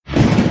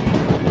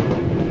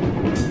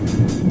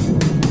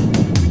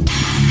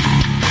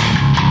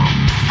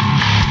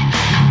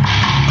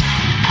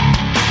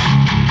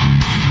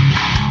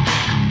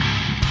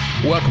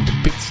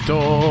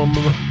Film,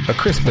 a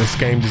Christmas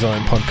game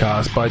design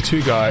podcast by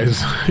two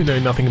guys who know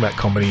nothing about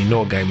comedy,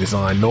 nor game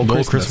design, nor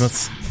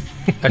Christmas.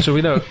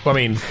 Actually,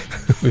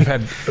 we've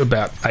had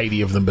about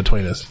 80 of them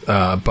between us.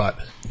 But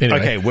anyway.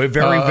 Okay, we're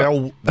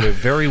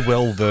very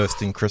well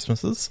versed in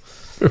Christmases.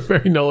 We're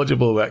very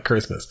knowledgeable about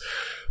Christmas.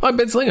 I'm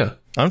Ben Slinger.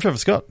 I'm Trevor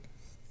Scott.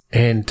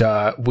 And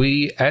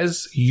we,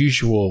 as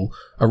usual,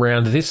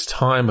 around this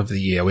time of the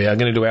year, we are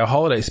going to do our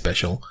holiday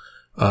special.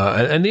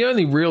 And the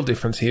only real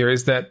difference here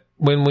is that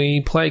when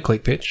we play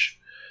Click Pitch,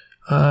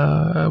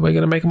 we're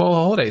going to make them all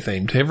holiday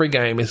themed. Every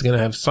game is going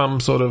to have some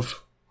sort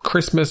of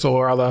Christmas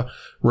or other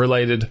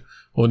related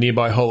or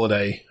nearby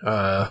holiday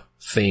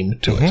theme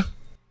to it.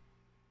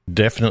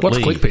 Definitely.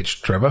 What's Click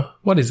Pitch, Trevor?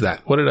 What is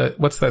that?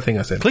 What's that thing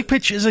I said? Click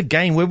Pitch is a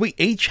game where we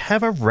each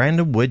have a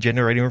random word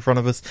generator in front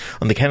of us.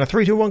 On the count of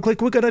 3, 2, 1,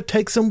 click, we're going to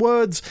take some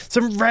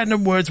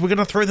random words, we're going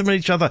to throw them at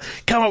each other,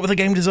 come up with a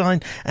game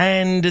design,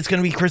 and it's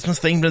going to be Christmas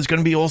themed, and it's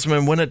going to be awesome,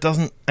 and when it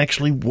doesn't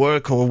actually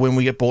work, or when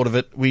we get bored of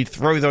it, we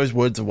throw those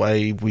words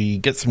away, we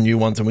get some new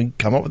ones, and we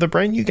come up with a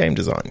brand new game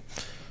design.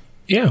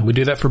 Yeah, we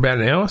do that for about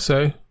an hour,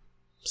 so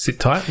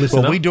sit tight, listen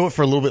up. Well, we do it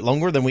for a little bit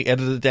longer, then we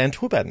edit it down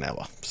to about an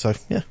hour, so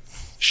yeah.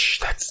 Shh,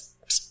 that's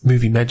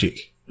movie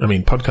magic.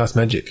 Podcast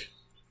magic.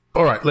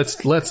 All right, let's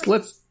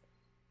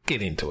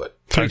get into it.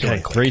 3,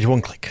 2,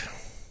 1, click.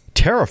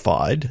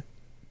 Terrified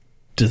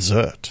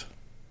dessert.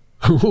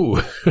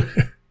 Ooh.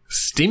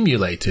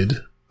 Stimulated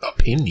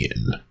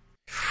opinion.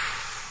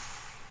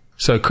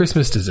 So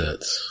Christmas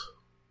desserts.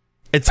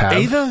 It's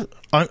either...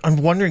 I'm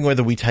wondering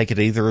whether we take it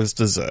either as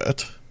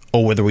dessert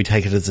or whether we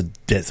take it as a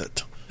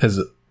desert.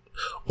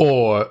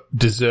 Or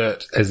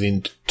dessert as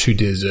in to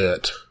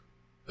dessert.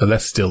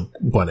 That's still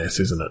one S,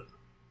 isn't it?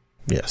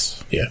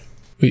 Yes. Yeah.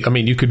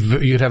 You could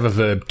have a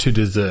verb to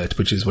dessert,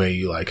 which is where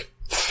you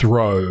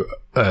throw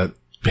a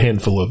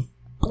handful of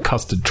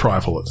custard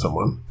trifle at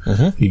someone.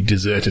 Mm-hmm. You've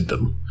deserted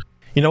them.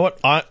 You know what?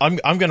 I'm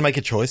going to make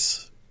a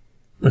choice.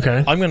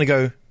 Okay. I'm going to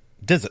go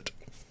desert.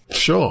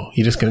 Sure.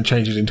 You're just going to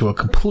change it into a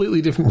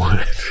completely different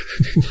word.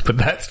 But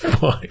that's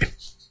fine.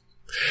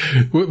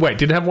 Wait,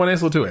 did it have one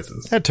S or two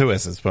S's? It had two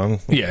S's, but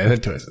yeah, it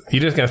had two S's.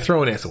 You're just going to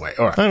throw an S away.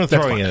 All right. I'm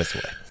throwing an S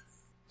away.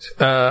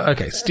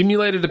 Okay,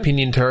 stimulated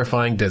opinion,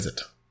 terrifying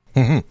desert.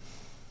 Mm-hmm.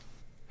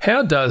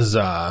 How does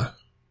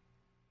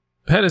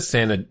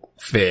Santa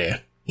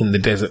fare in the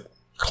desert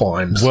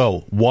climbs?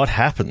 Well, what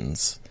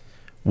happens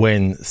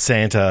when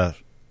Santa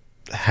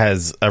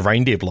has a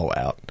reindeer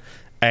blowout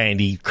and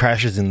he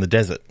crashes in the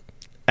desert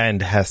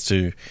and has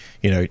to,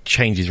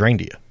 change his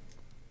reindeer?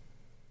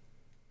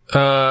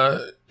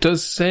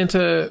 Does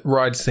Santa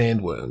ride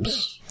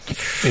sandworms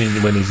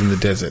when he's in the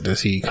desert?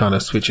 Does he kind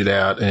of switch it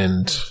out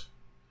and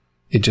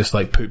it just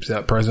poops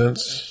out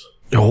presents?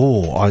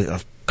 Oh, I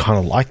kind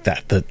of like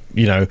that. That,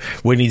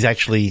 when he's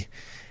actually...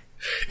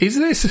 Is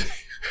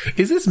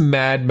this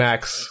Mad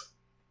Max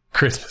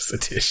Christmas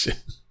edition?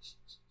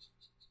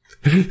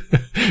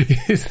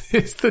 Is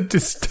this the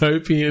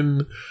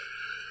dystopian,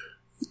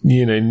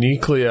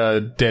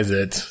 nuclear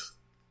desert?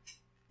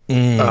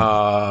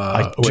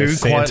 I do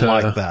quite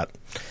like that.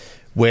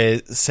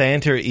 Where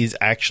Santa is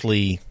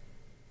actually,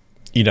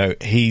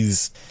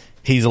 he's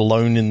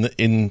alone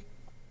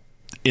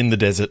in the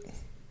desert.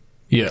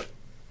 Yeah.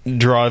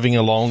 Driving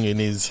along in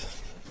his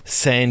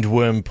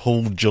sandworm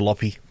pulled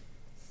jalopy.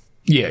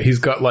 Yeah, he's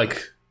got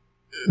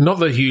not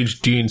the huge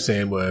dune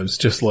sandworms,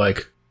 just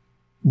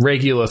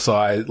regular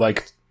size,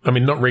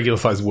 not regular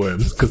size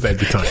worms, because they'd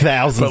be tiny.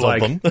 Thousands of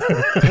them.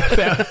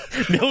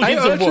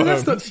 Millions of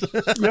worms.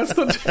 That's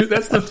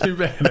not too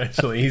bad,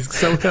 actually. He's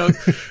somehow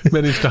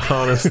managed to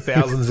harness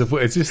thousands of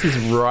worms. It's just this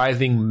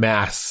writhing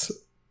mass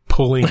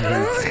pulling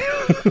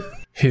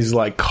his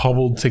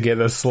cobbled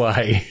together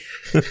sleigh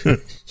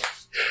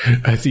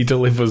as he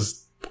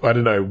delivers, I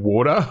don't know,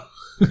 water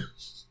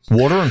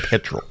and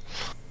petrol.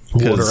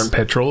 Water and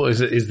petrol. Is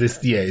this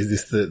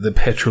the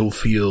petrol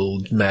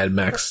fueled Mad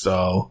Max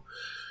style?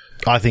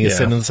 I think it's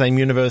set in the same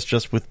universe,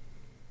 just with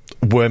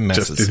worm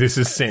masses. This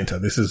is Santa.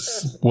 This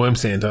is Worm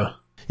Santa.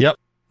 Yep.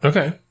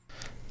 Okay.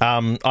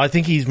 I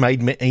think he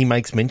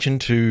makes mention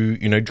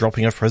to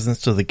dropping off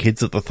presents to the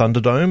kids at the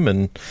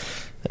Thunderdome,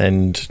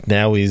 and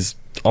now he's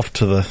off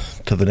to the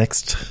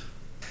next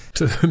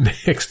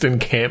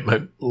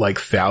encampment,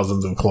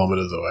 thousands of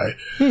kilometers away,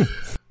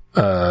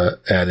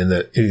 out in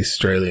the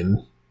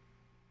Australian.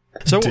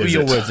 So, what desert. were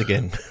your words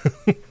again?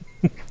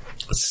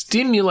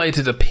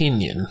 Stimulated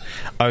opinion.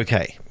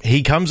 Okay,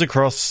 he comes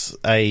across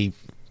a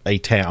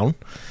town,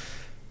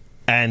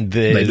 and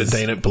they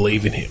don't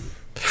believe in him,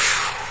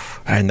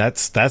 and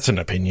that's an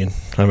opinion.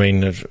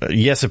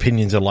 Yes,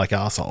 opinions are like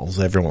arseholes.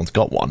 Everyone's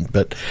got one,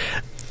 but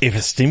if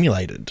it's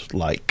stimulated,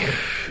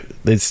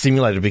 they're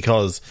stimulated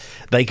because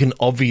they can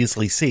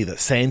obviously see that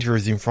Santa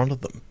is in front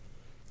of them.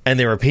 And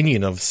their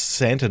opinion of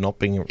Santa not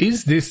being...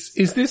 Is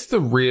this the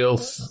real...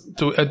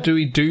 Do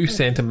we do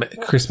Santa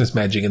Christmas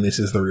magic and this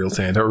is the real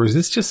Santa? Or is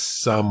this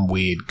just some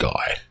weird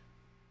guy?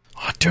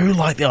 I do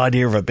like the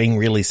idea of it being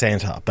really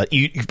Santa, but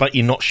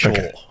you're not sure.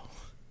 Okay.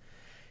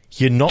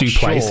 You're not sure. Do you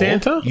play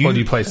Santa? Or do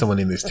you play someone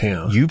in this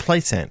town? You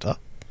play Santa.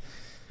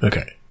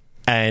 Okay.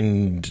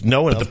 and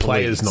no one else The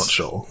player's believes. not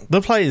sure.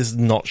 The player's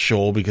not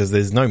sure because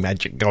there's no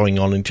magic going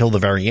on until the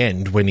very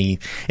end when he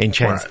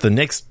enchants Right. the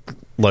next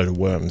load of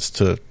worms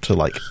to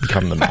like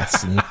become the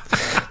mass. And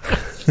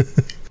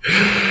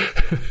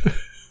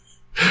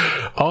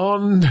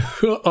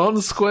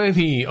On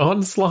Squirmy,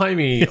 on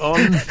Slimy,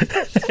 on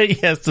he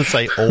has to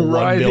say all 1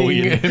 writhing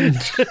million. and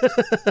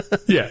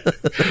yeah,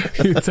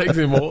 it takes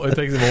him all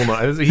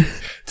night.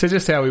 So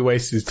just how he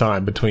wastes his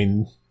time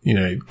between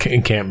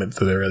encampments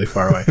that are really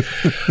far away.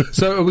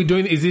 So are we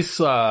doing? Is this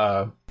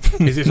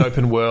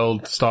open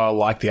world style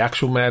like the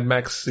actual Mad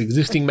Max,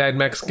 existing Mad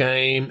Max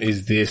game?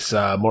 Is this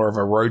more of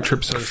a road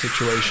trip sort of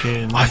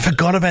situation? I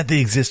forgot about the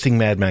existing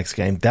Mad Max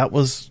game. That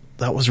was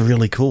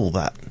really cool.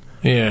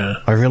 Yeah,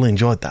 I really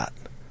enjoyed that.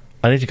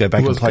 I need to go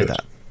back and play good.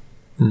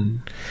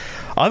 that.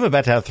 I'm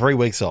about to have 3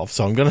 weeks off,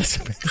 so I'm going to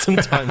spend some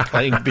time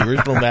playing the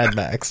original Mad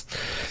Max.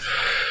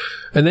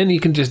 and then you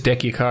can just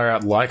deck your car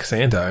out like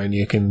Santa, and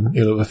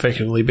it'll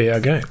effectively be our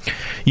game.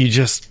 You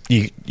Some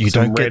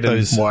don't get red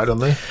those. and white on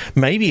there.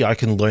 Maybe I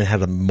can learn how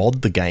to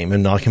mod the game,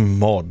 and I can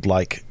mod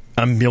like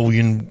 1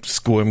 million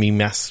squirmy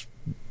mass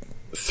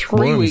 3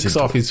 worms weeks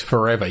into off is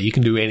forever. You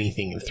can do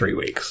anything in 3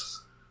 weeks.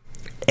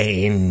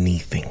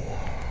 anything.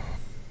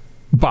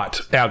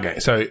 But our game.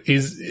 So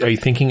are you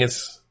thinking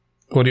it's?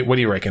 What do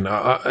you reckon?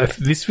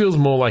 This feels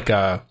more like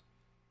a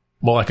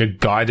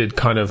guided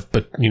kind of,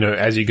 but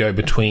as you go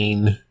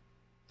between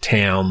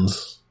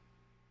towns,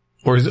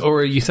 or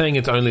are you saying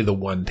it's only the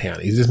one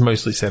town? Is this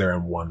mostly set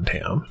around one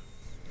town?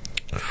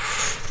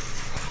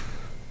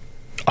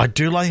 I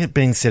do like it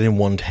being set in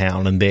one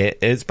town, and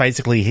it's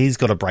basically he's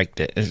got to break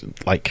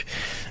it. Like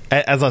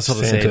as I sort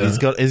of Santa.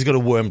 said, he's got a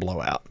worm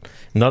blowout,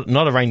 not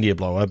a reindeer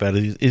blowout, but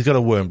he's got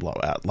a worm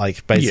blowout.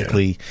 Like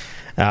basically,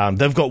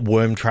 they've got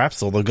worm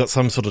traps, or they've got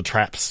some sort of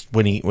traps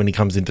when he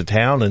comes into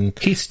town, and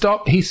He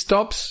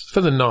stops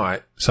for the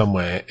night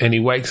somewhere, and he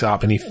wakes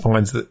up and he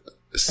finds that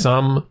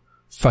some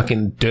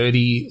fucking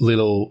dirty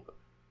little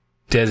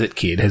desert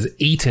kid has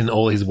eaten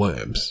all his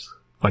worms.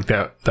 Like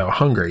they were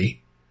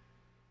hungry,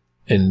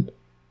 and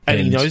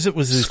he knows it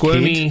was his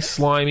squirmy, kid.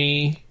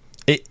 slimy,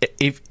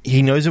 If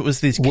he knows it was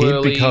this kid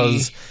whirly,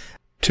 because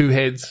 2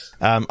 heads.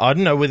 I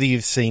don't know whether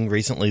you've seen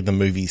recently the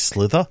movie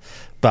Slither,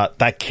 but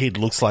that kid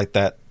looks like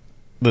that.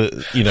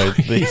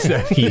 He's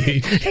that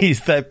huge.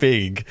 he's that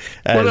big.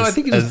 Well, no, I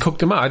think he just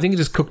cooked him up. I think he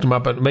just cooked him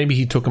up, but maybe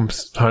he took him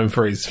home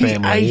for his He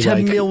family. ate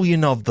 1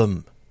 million of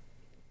them.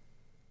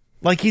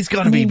 Like he's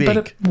got to be big,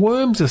 But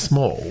worms are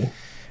small.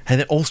 and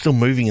they're all still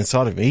moving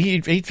inside of him. He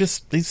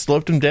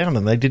slurped them down,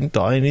 and they didn't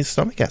die in his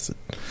stomach acid.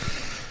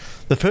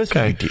 The first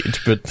one Okay. did,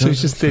 but So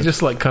they're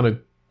just like kind of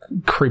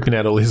creeping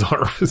out all his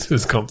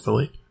orifices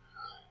constantly.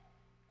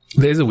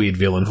 There's a weird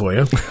villain for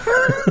you.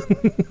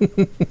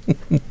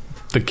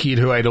 The kid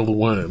who ate all the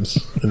worms,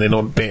 and they're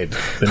not dead.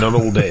 They're not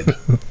all dead.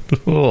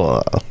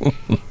 Oh.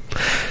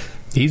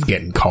 He's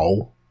getting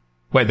coal.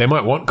 Wait, they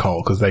might want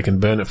coal because they can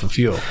burn it for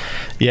fuel.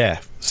 Yeah.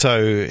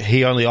 So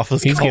he only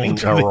offers He's coal getting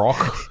to a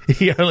rock.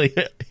 He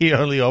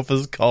only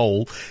offers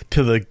coal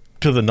to the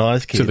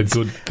nice kids,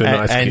 the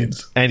nice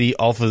kids. and he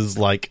offers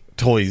like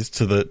toys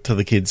to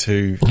the kids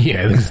who.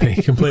 Yeah, they're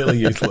completely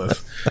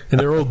useless. And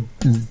they're all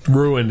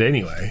ruined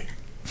anyway.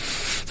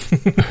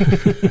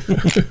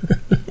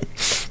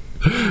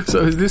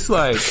 So is this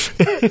like...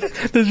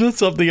 There's just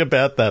something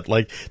about that.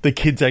 Like, the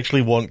kids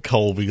actually want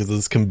coal because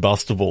it's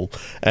combustible,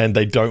 and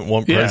they don't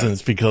want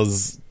presents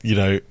because,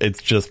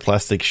 it's just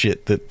plastic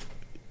shit that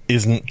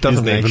doesn't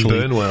even actually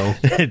burn well.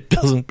 It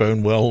doesn't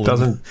burn well.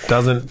 Doesn't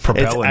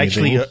propel It's anything.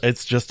 actually,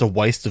 it's just a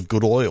waste of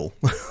good oil.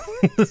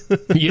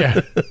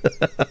 Yeah.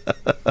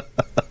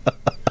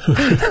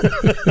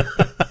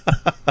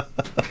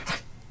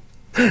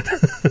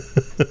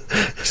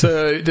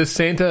 So does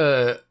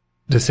Santa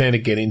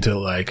get into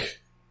like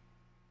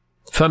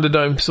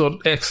Thunderdome sort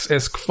of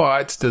esque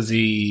fights? Is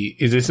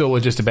this all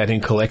just about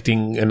him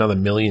collecting another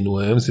 1 million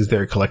worms? Is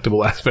there a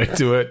collectible aspect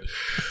to it?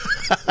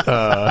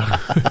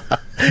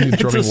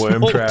 Dropping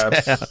worm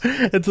traps.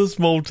 It's a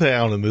small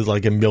town, and there's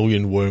like 1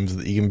 million worms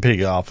that you can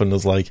pick up, and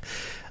it's like,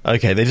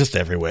 okay, they're just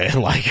everywhere.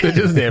 Like, They're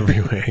just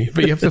everywhere,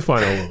 but you have to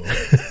find all of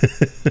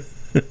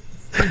them.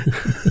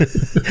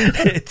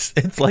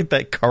 it's like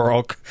that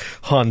Korok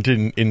hunt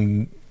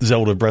in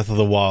Zelda Breath of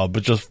the Wild,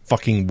 but just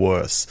fucking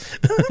worse.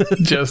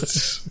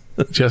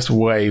 just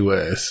way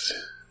worse.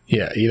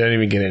 Yeah, you don't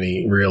even get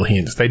any real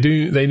hints. They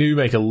do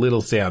make a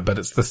little sound, but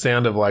it's the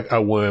sound of like a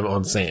worm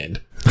on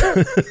sand.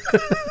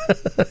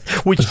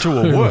 Which to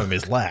a worm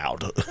is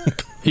loud.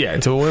 Yeah,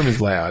 to a worm is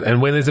loud.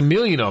 And when there's 1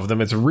 million of them,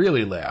 it's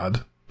really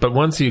loud. But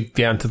once you're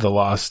down to the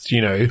last,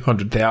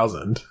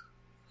 100,000,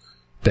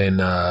 then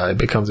it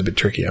becomes a bit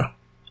trickier.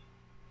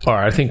 All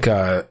right, I think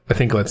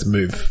let's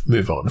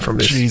move on from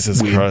this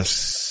Jesus weird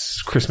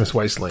Christ. Christmas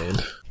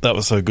wasteland. That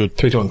was so good.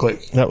 3, 2, 1,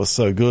 click. That was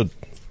so good.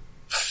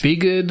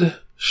 Figured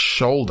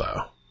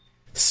shoulder.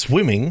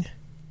 Swimming,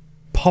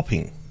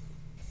 popping.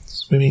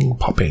 Swimming,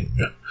 popping.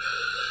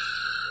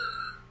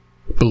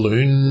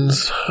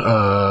 Balloons.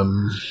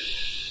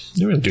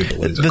 You don't do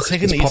balloons. The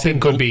second that you popping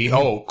said could be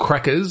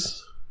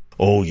crackers.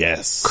 Oh,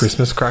 yes.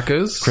 Christmas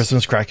crackers.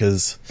 Christmas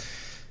crackers. I think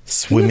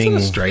Swimming.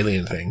 that's an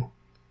Australian thing.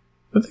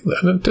 I think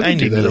that, did they And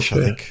do that English, up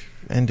I there? think.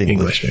 And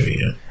English. Maybe,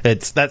 yeah.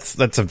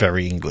 That's a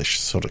very English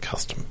sort of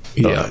custom.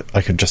 Yeah.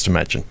 I could just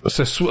imagine.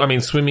 So,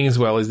 swimming as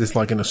well. Is this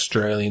like an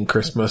Australian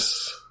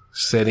Christmas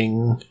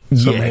setting?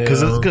 Yeah, because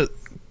somehow? it's good.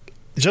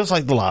 Just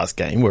like the last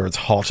game where it's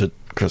hot at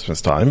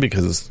Christmas time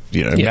because,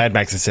 Mad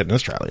Max is set in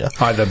Australia.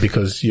 Either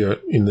because you're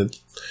in the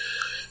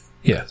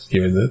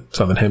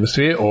southern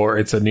hemisphere, or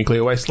it's a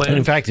nuclear wasteland. And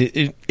in fact,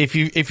 if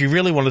you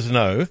really wanted to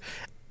know,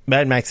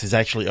 Mad Max is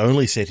actually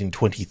only set in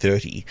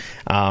 2030,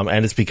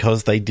 and it's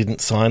because they didn't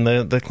sign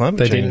the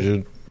climate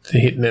change. They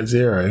hit net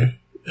zero.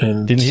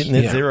 And Didn't hit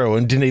net zero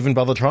and didn't even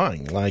bother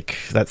trying. Like,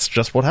 that's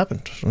just what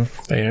happened.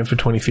 They aimed for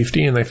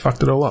 2050 and they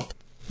fucked it all up.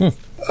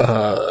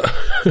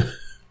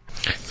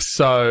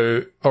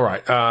 So, all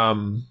right.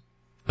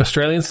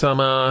 Australian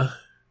summer.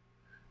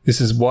 This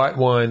is White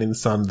Wine in the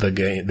Sun, the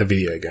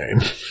video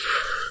game.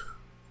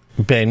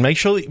 Ben, make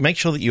sure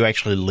that you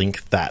actually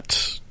link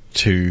that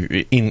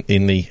to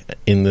in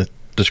the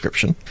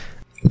description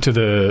To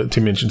the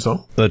Tim Minchin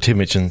song. the Tim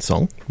Minchin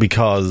song,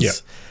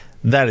 because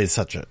that is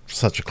such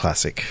a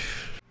classic.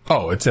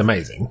 Oh, it's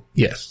amazing.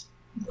 Yes.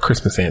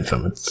 Christmas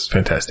anthem. It's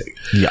fantastic.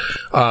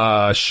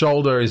 Yeah,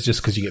 Shoulder is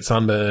just because you get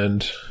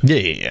sunburned.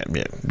 yeah.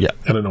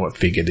 I don't know what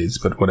fig it is,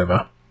 but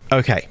whatever.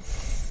 Okay,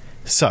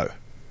 so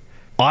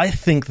I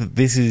think that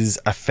this is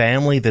a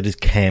family that is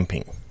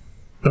camping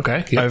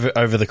Okay. Yep.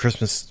 over the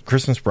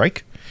Christmas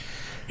break,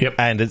 Yep.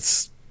 and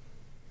it's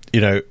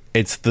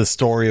it's the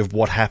story of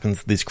what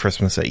happens this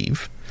Christmas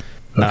Eve.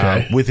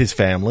 Okay. With his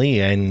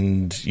family,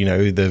 and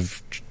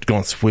they've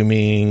gone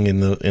swimming in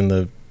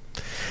the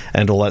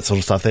and all that sort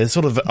of stuff. They're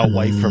sort of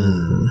away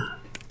from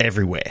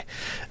everywhere.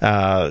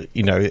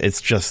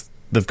 It's just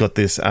they've got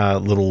this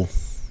little.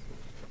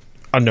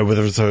 I don't know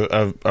whether it's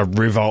a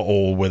river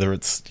or whether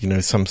it's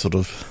some sort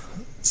of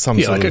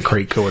like a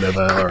creek or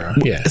whatever, or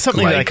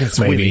something that I lake, can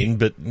swim maybe. in,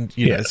 but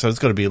so it's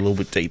got to be a little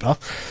bit deeper.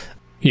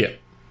 Yeah.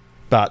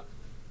 But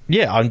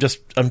yeah, I'm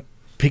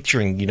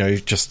picturing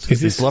just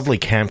Is this this- lovely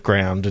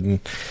campground, and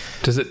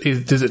Does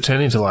it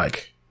turn into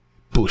like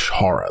bush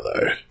horror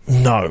though?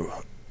 no.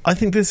 I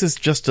think this is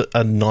just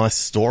a nice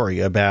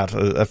story about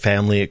a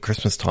family at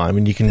Christmas time,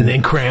 and you can... And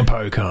then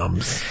Crampo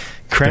comes.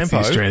 That's the Crampo,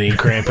 Australian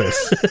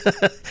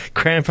Krampus.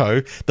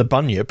 Crampo, the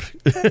bunyip.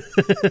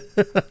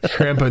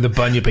 Crampo the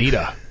bunyip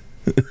eater.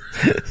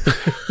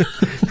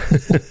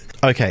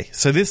 Okay,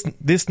 so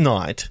this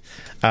night,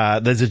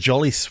 there's a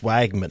jolly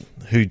swagman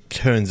who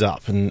turns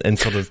up and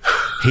sort of...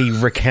 He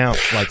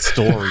recounts, like,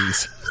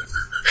 stories.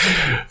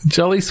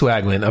 Jolly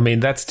Swagman. I mean,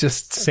 that's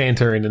just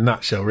Santa in a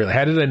nutshell, really.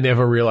 How did I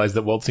never realize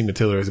that Waltzing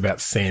Matilda is about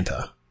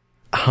Santa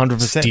 100%.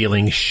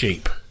 stealing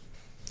sheep?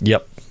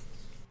 Yep.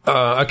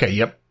 Okay,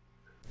 yep.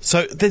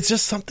 So there's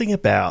just something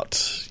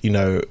about,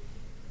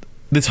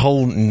 this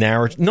whole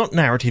not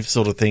narrative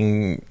sort of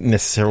thing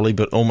necessarily,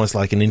 but almost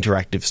like an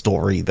interactive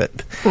story that,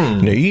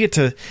 you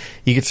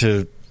get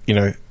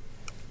to,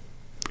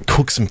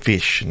 cook some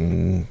fish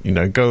and,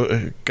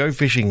 go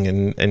fishing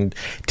and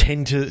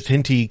tend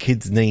to your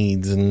kids'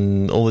 needs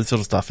and all this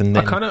sort of stuff. And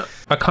then I kind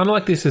of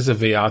like this as a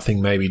VR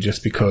thing, maybe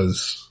just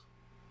because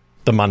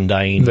the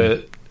mundane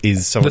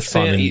is so much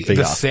fun in VR.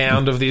 The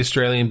sound of the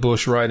Australian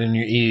bush right in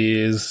your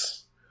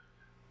ears.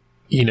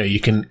 You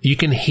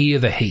can hear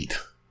the heat.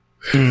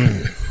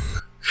 And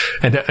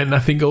I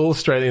think all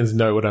Australians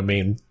know what I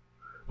mean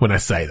when I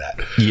say that.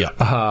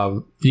 Yeah.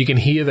 You can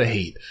hear the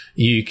heat.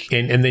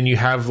 And then you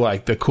have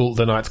like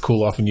the nights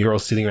cool off and you're all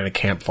sitting around a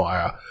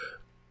campfire.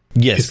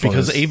 Yes,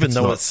 because even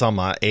though it's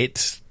summer,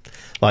 it's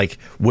like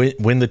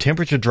when the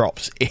temperature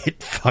drops,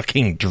 it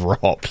fucking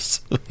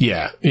drops.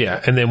 Yeah.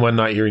 And then one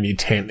night you're in your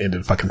tent in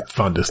a fucking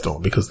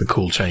thunderstorm because the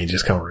cool change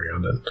is coming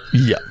around. And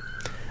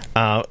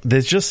Yeah.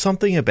 There's just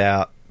something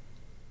about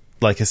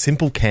like a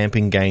simple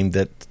camping game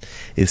that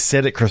is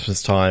set at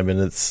Christmas time,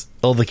 and it's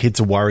all the kids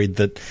are worried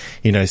that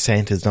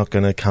Santa's not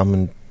going to come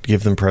and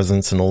give them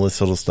presents and all this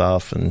sort of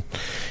stuff, and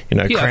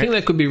I think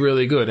that could be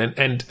really good,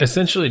 and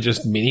essentially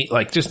just mini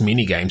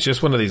games,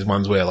 just one of these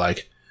ones where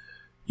like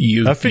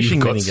you've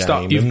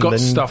got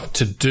stuff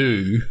to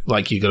do,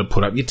 like you got to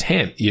put up your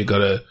tent, you got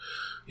to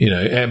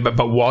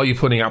but while you're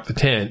putting up the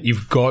tent,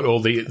 you've got all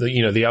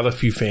the other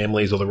few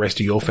families or the rest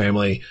of your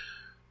family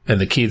and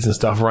the kids and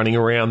stuff running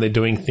around. They're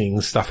doing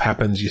things. Stuff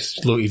happens.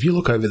 If you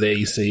look over there,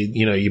 you see,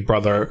 your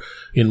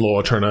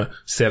brother-in-law trying to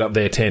set up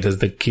their tent as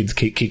the kids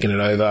keep kicking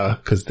it over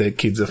because their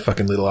kids are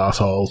fucking little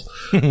assholes.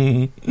 I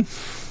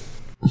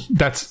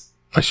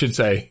should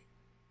say,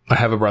 I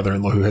have a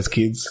brother-in-law who has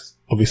kids.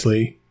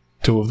 Obviously,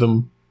 2 of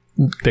them.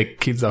 Their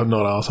kids are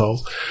not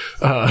assholes.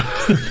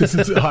 This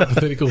is a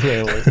hypothetical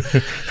family.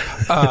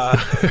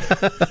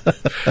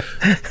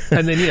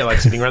 And then, like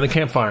sitting around the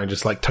campfire and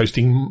just like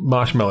toasting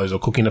marshmallows or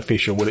cooking a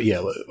fish or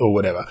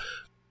whatever.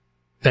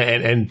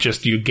 And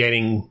just you're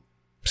getting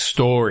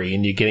story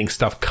and you're getting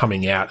stuff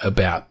coming out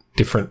about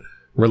different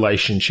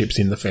relationships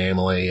in the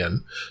family,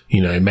 and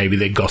maybe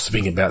they're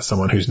gossiping about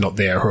someone who's not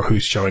there or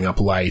who's showing up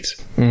late.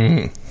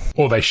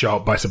 Or they show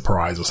up by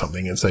surprise or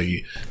something, and so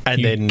you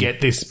then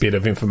get this bit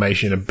of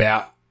information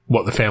about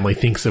what the family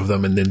thinks of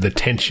them, and then the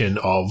tension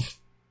of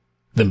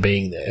them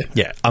being there.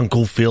 Yeah,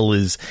 Uncle Phil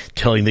is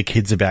telling the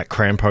kids about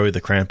Crampo,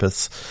 the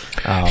Krampus.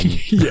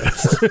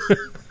 Yes.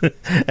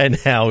 And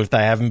how if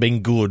they haven't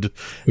been good...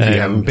 If you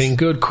haven't been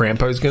good,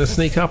 Crampo's going to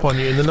sneak up on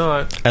you in the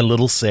night. And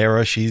little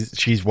Sarah,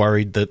 she's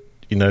worried that,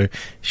 you know,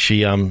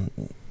 she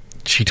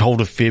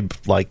told a fib,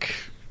 like,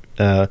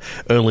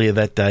 earlier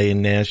that day,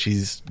 and now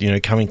she's, you know,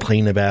 coming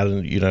clean about it,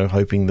 and, you know,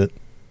 hoping that,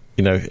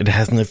 you know, it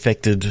hasn't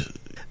affected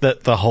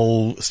the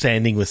whole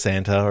standing with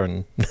Santa,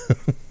 and...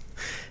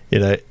 You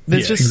know,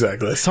 there's just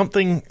exactly.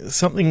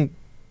 something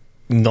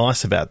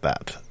nice about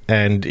that,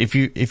 and if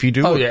you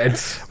do, I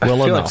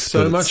feel enough, like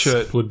so much of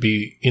it would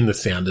be in the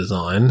sound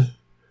design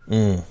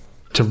to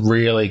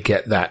really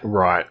get that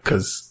right,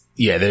 because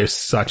there's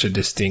such a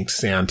distinct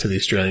sound to the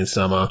Australian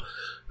summer,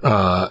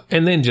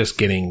 and then just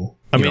getting.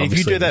 I mean, if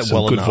you do that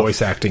well enough, good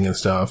voice acting and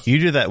stuff. You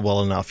do that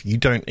well enough, you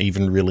don't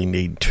even really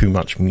need too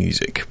much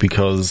music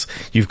because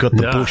you've got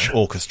the Bush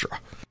Orchestra.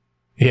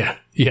 Yeah.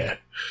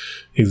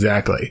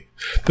 Exactly.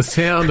 The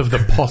sound of the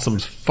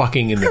possums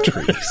fucking in the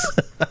trees.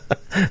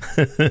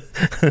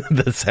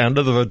 The sound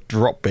of a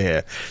drop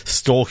bear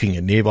stalking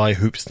a nearby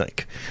hoop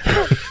snake.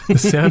 The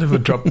sound of a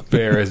drop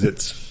bear as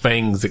its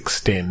fangs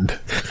extend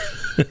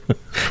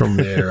from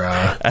their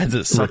as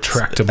it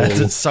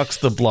sucks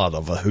the blood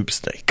of a hoop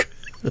snake.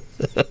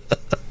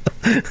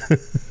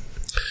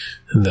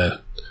 And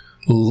the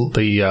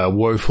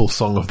woeful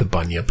song of the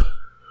bunyip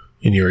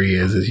in your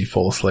ears as you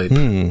fall asleep.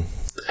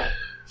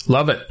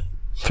 Love it.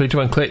 3, 2,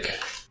 1, click.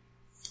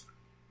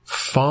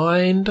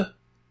 Find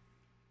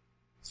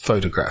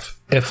photograph.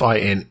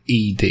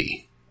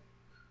 FINED.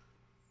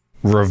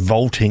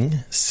 Revolting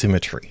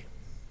symmetry.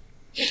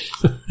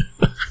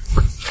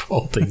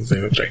 Revolting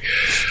symmetry.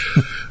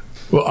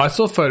 Well, I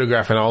saw a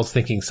photograph and I was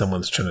thinking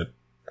someone's trying to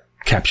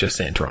capture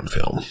Santa on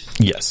film.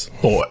 Yes.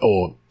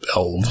 Or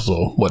elves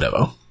or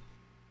whatever.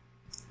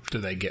 Do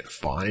they get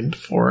fined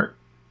for it?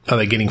 Are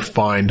they getting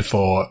fined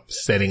for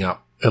setting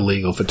up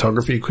illegal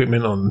photography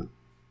equipment on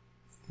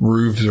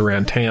roofs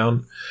around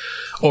town,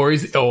 or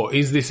is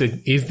this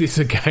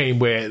a game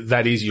where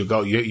that is your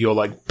goal? You're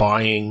like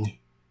buying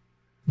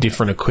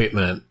different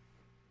equipment,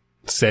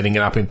 setting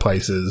it up in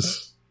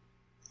places,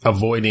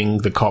 avoiding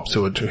the cops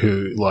who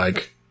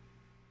like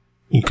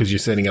because you're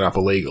setting it up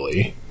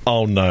illegally.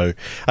 Oh no!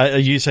 Are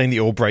you saying that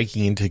you're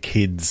breaking into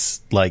kids'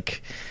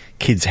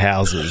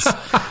 houses?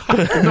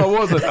 No,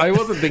 I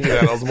wasn't thinking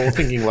that. I was more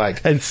thinking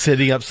like and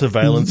setting up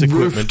surveillance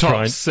equipment,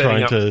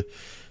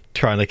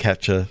 trying to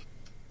capture.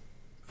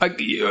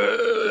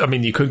 I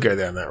mean, you could go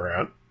down that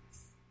route.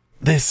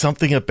 There's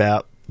something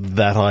about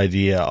that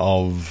idea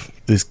of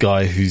this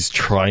guy who's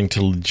trying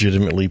to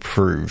legitimately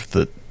prove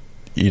that,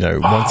 you know,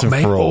 once and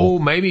for all.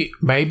 Maybe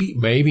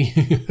maybe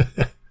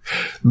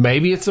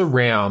it's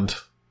around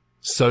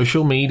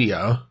social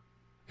media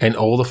and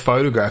all the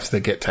photographs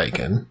that get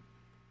taken.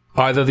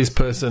 Either this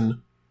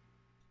person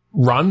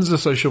runs a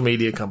social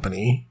media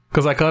company,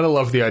 because I kind of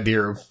love the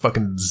idea of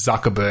fucking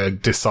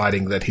Zuckerberg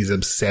deciding that he's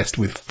obsessed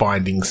with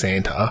finding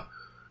Santa.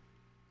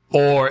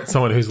 Or it's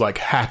someone who's like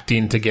hacked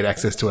in to get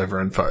access to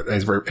everyone's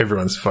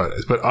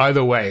photos. But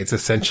either way, it's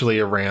essentially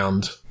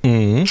around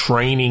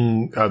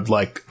training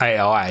like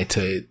AI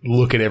to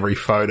look at every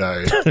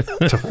photo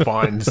to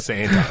find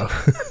Santa.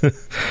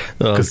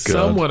 Because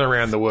someone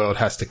around the world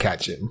has to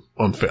catch him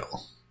on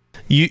film.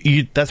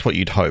 You that's what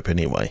you'd hope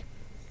anyway.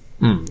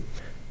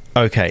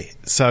 Okay,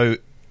 so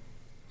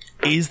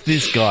is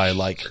this guy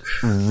like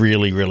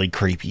really, really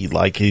creepy?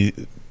 Like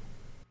he's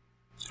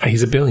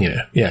a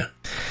billionaire, yeah.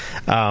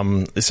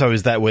 So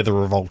is that where the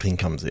revolting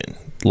comes in?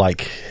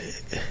 Like,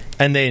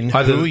 and then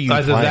either, who are you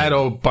either playing? that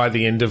or by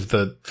the end of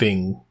the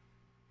thing,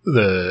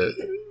 the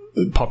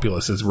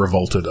populace is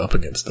revolted up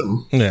against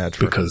them. Yeah,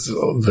 true. Because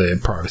of their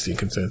privacy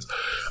concerns.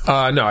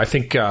 No, I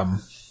think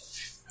because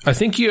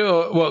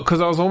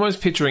I was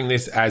almost picturing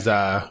this as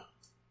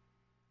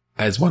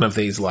one of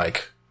these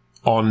like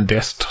on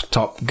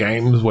desktop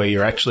games where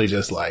you're actually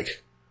just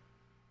like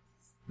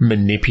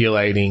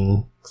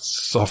manipulating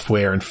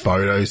software and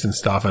photos and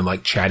stuff and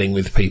like chatting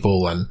with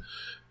people and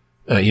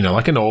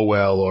like an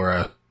Orwell or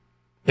a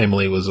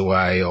Emily is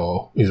away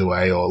or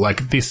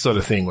like this sort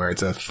of thing where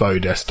it's a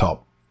faux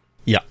desktop.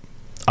 Yeah.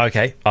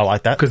 Okay, I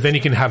like that. Because then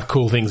you can have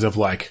cool things of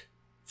like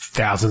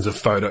thousands of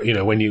photos,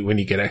 when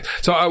you get it.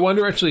 So I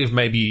wonder actually if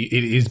maybe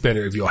it is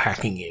better if you're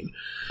hacking in.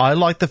 I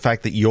like the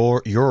fact that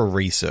you're a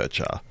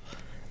researcher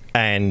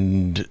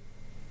and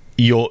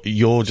you're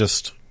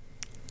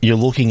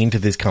looking into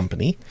this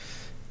company.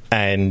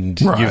 And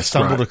you've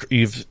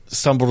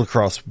stumbled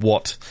across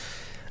what,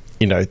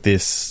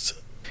 this,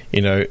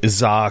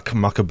 Zark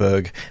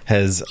Muckerberg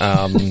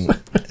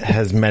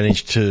has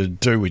managed to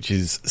do, which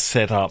is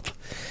set up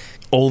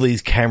all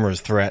these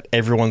cameras throughout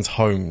everyone's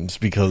homes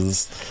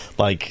because,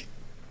 like,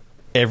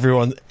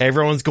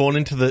 everyone's gone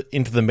into the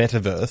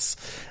metaverse,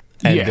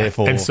 and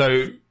therefore, and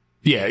so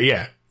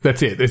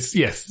that's it. It's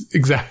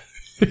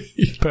exactly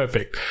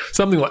perfect.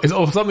 Something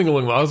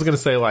along. I was going to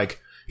say like.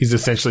 he's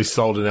essentially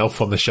sold an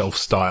elf on the shelf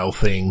style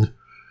thing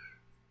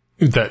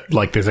that,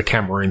 like, there's a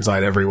camera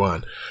inside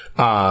everyone.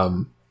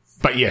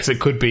 But yes, it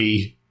could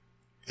be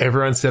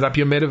everyone set up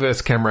your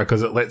metaverse camera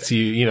because it lets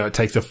you, it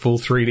takes a full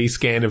 3D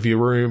scan of your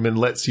room and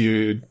lets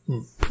you,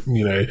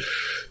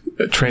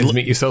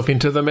 transmit yourself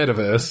into the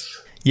metaverse.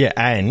 Yeah,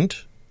 and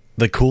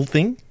the cool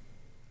thing,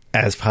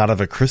 as part of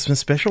a Christmas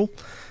special,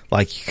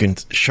 like, you can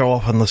show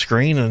up on the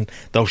screen and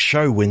they'll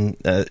show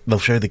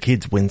the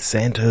kids when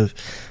Santa,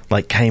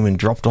 like, came and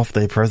dropped off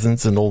their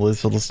presents and all this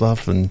sort of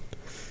stuff. And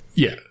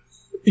yeah,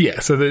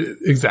 so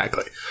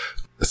exactly.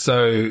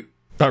 So,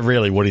 but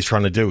really, what he's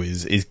trying to do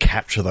is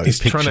capture those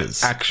pictures. He's trying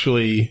to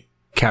actually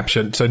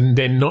capture. So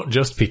they're not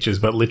just pictures,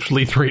 but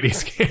literally 3D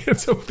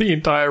scans of the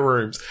entire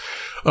rooms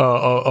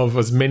of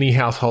as many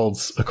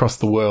households across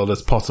the world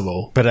as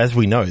possible. But as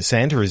we know,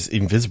 Santa is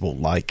invisible.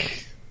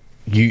 Like,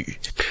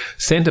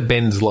 Santa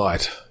bends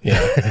light.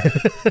 Yeah.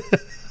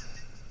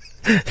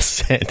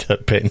 Santa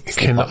bends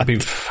cannot light. Be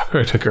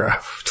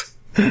photographed.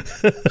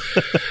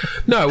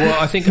 No,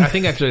 well, I think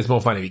actually it's more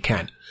fun if he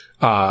can.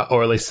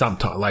 Or at least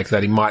sometime, like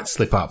that he might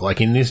slip up.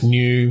 Like in this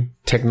new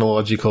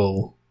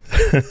technological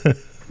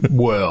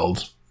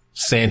world,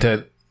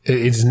 Santa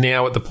is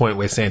now at the point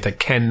where Santa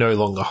can no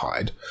longer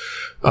hide.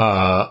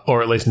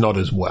 Or at least not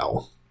as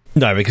well.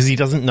 No, because he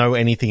doesn't know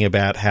anything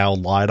about how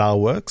LiDAR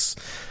works.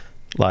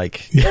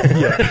 Like,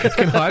 yeah,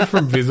 can hide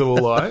from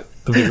visible light,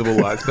 the visible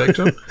light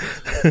spectrum.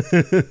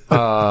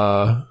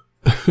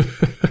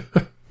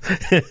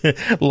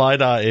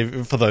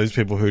 LiDAR, for those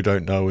people who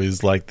don't know,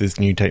 is like this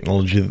new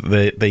technology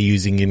that they're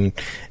using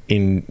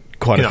in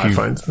quite a few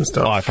iPhones and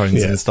stuff.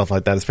 iPhones and stuff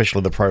like that,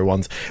 especially the Pro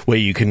ones, where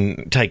you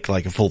can take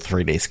like a full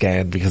 3D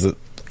scan because it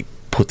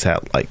puts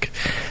out like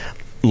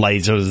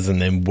lasers and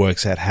then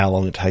works out how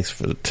long it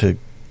takes to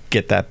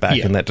get that back,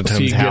 and that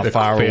determines how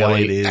far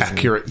away it is.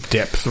 Accurate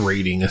depth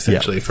reading,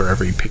 essentially, for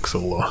every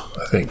pixel,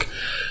 I think.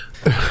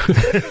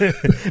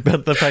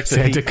 But the fact that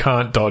Santa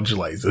can't dodge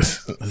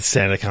lasers.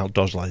 Santa can't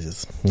dodge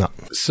lasers. No.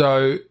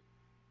 So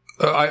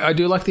I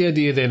do like the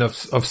idea then of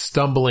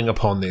stumbling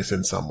upon this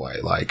in some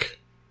way. Like,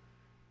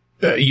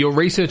 you're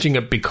researching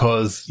it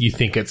because you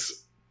think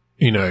it's,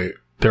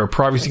 there are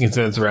privacy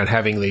concerns around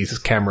having these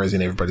cameras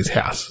in everybody's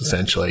house,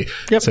 essentially.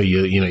 Yep. So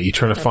you're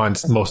trying to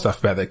find more stuff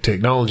about that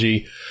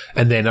technology,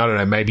 and then I don't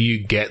know, maybe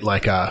you get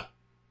like an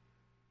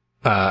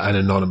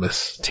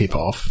anonymous tip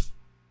off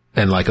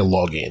and like a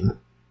login,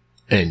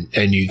 and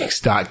you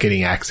start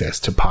getting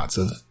access to parts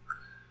of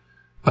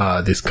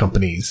this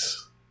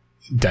company's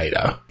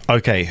data.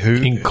 Okay,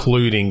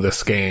 including the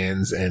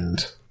scans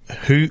and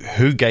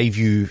who gave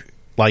you,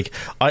 like,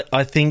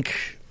 I think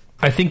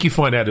you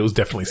find out it was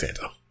definitely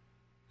Santa.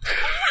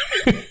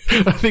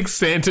 I think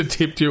Santa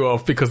tipped you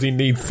off because he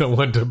needs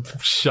someone to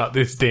shut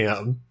this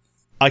down.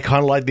 I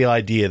kind of like the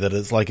idea that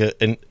it's like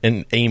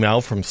an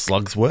email from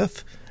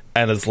Slugsworth,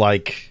 and it's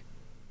like,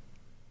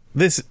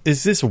 is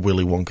this a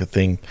Willy Wonka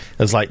thing?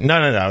 It's like, no,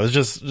 I was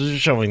just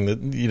showing that,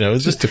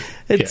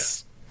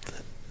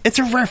 it's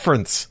a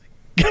reference.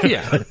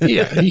 Yeah,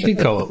 you can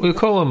call it. We'll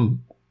call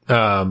him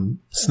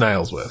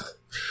Snailsworth.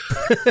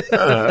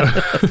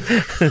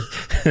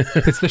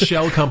 It's the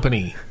shell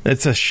company.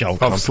 It's a shell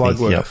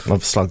company of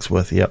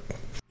Slugsworth. Yep.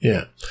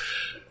 Yeah.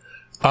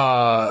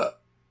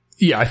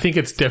 Yeah, I think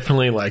it's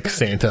definitely like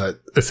Santa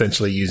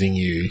essentially using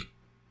you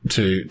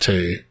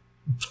to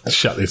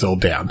shut this all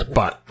down.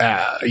 But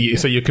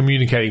so you're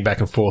communicating back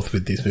and forth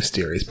with this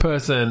mysterious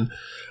person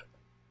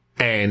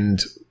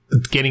and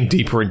getting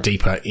deeper and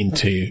deeper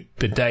into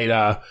the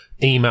data.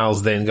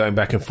 Emails then going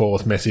back and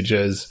forth,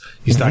 messages.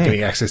 You start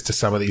getting access to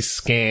some of these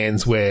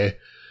scans where,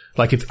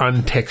 like, it's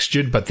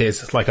untextured, but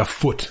there's like a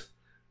foot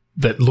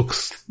that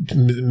looks,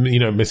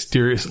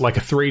 mysterious, like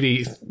a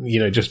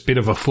 3D, just bit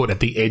of a foot at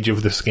the edge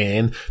of the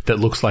scan that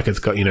looks like it's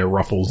got,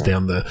 ruffles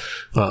down the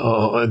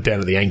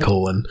down at the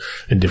ankle and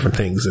different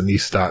things, and you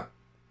start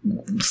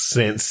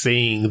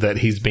seeing that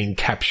he's been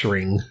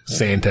capturing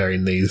Santa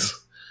in these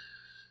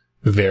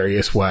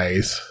various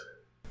ways.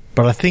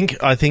 But I think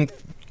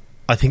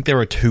there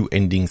are two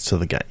endings to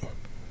the game.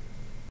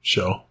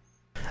 Sure.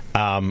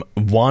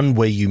 One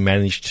where you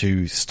manage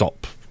to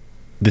stop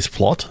this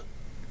plot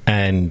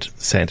and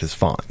Santa's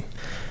fine.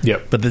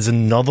 Yep. But there's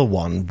another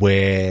one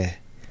where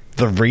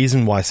the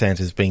reason why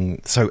Santa's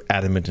being so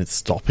adamant at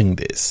stopping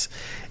this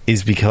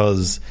is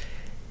because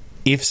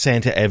if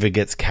Santa ever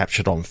gets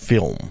captured on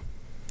film,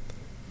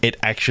 it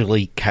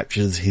actually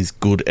captures his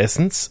good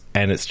essence,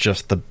 and it's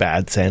just the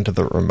bad Santa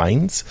that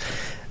remains.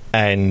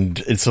 And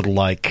it's sort of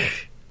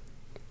like,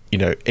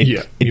 it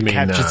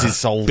captures his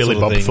soul. Billy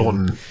Bob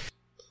Thornton.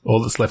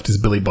 All that's left is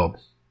Billy Bob.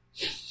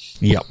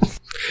 Yep.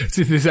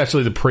 So this is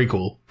actually the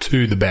prequel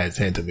to the Bad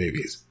Santa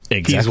movies.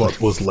 Exactly. Here's what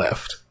was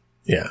left.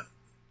 Yeah.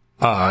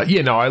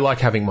 I like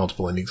having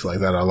multiple endings like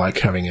that. I like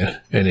having an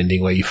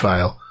ending where you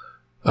fail.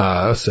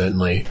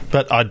 Certainly.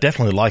 But I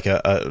definitely like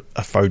a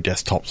faux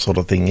desktop sort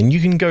of thing. And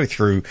you can go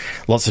through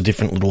lots of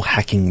different little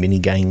hacking mini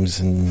games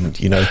and,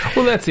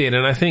 Well, that's it.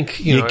 And I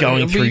think, you're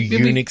going through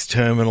Unix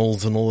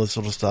terminals and all this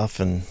sort of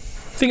stuff. And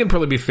think it'd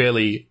probably be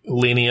fairly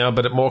linear,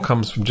 but it more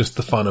comes from just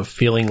the fun of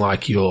feeling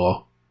like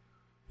you're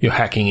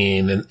hacking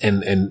in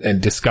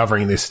and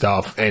discovering this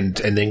stuff and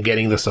then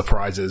getting the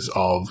surprises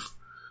of,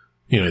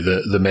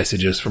 the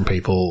messages from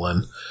people.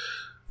 And,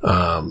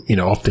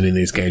 often in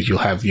these games you'll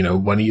have,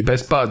 one of your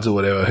best buds or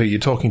whatever who you're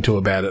talking to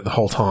about it the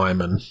whole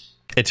time. And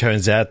it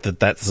turns out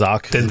that's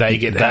Zark. Then they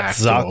get hacked. That's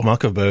Zark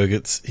Muckerberg.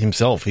 It's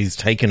himself. He's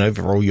taken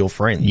over all your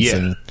friends.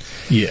 Yeah.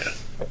 Yeah.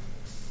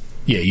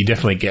 You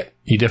definitely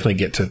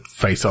get to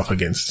face off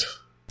against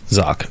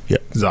Zark. Yeah.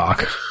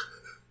 Zark.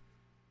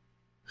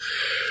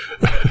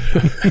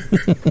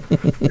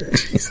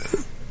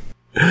 Jesus.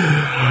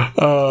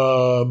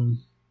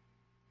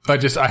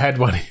 I had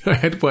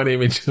one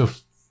image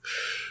of,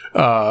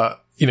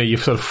 you're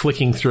sort of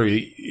flicking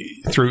through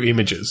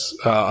images.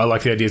 I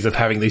like the ideas of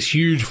having these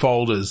huge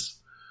folders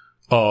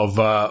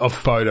of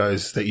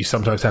photos that you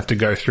sometimes have to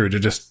go through to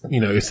just,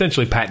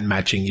 essentially pattern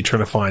matching. You're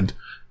trying to find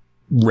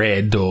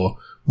red or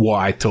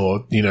white or,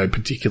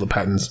 particular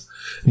patterns.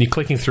 And you're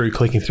clicking through.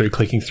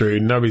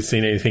 Nobody's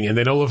seen anything. And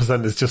then all of a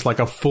sudden, it's just like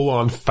a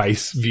full-on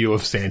face view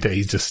of Santa.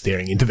 He's just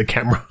staring into the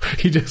camera.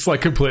 He just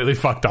completely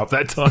fucked up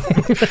that time.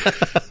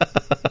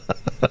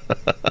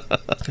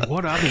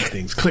 What are these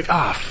things? Click.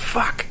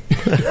 Fuck.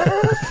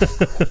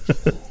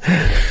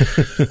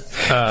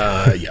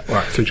 Yeah. All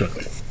right. 3, 2, 1,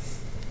 click.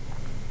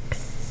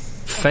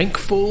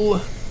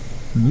 Thankful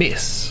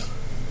Miss.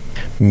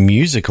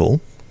 Musical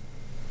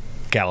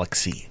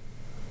Galaxy.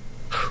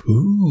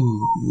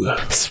 Ooh.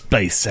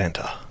 Space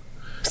Santa.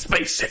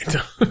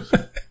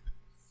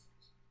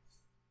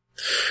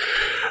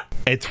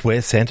 It's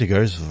where Santa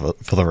goes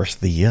for the rest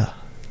of the year.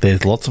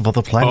 There's lots of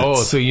other planets. Oh,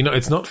 so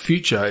it's not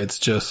future, it's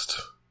just...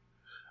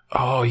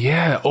 Oh,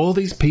 yeah, all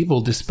these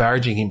people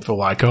disparaging him for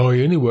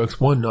he only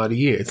works one night a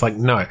year. It's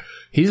no,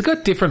 he's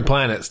got different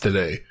planets to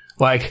do.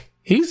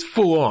 He's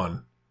full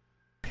on.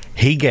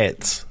 He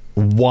gets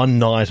one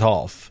night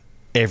off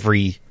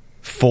every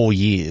 4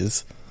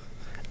 years,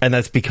 and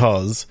that's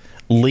because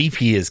leap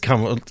years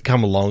come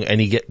along,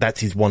 and that's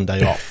his 1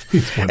 day off.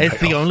 It's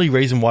the only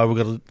reason why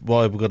we've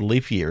got a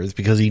leap year is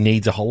because he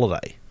needs a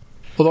holiday.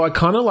 Although I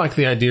kind of like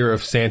the idea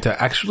of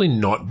Santa actually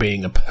not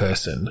being a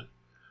person,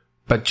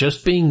 but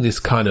just being this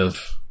kind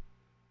of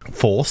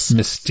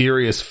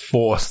mysterious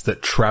force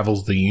that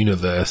travels the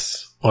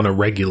universe on a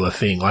regular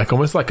thing,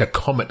 almost like a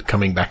comet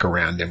coming back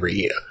around every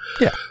year.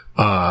 Yeah.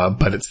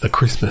 But it's the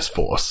Christmas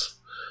force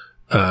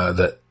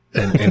that.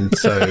 And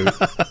so,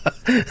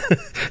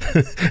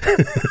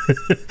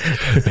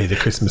 may the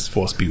Christmas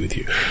force be with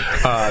you.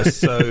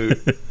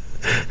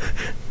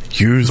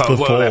 Use the force.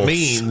 What that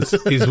means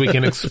is we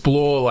can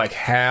explore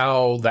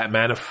how that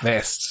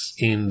manifests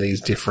in these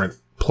different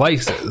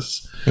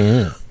places,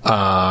 and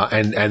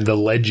the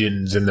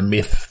legends and the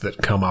myths that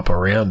come up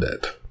around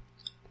it.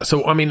 So,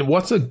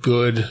 what sort of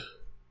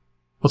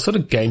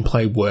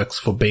gameplay works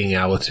for being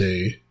able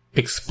to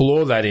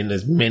explore that in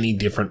as many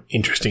different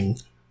interesting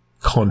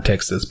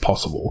context as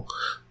possible,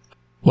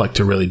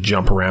 to really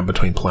jump around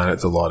between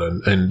planets a lot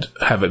and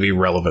have it be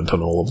relevant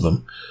on all of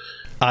them.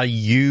 Are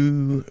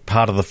you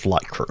part of the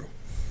flight crew?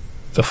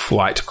 The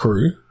flight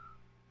crew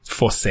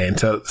for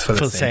Santa for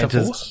the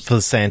Santa Force?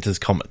 For Santa's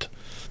comet,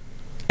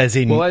 as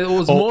in. Well, I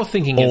was more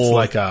thinking it's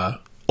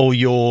or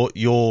you're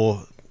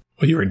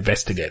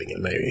investigating it,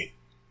 maybe.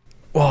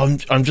 Well,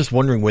 I'm just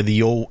wondering whether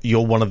you're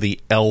one of the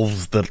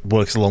elves that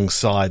works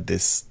alongside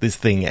this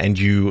thing, and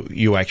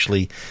you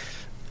actually.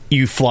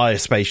 You fly a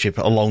spaceship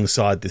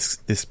alongside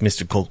this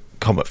mystical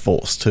comet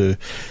force to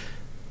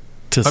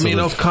I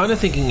was kind of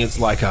thinking it's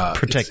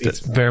protect it's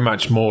very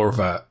much more of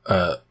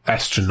a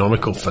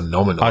astronomical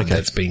phenomenon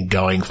that's been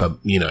going for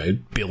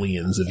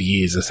billions of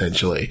years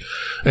essentially,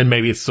 and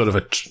maybe it's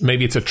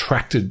maybe it's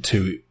attracted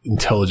to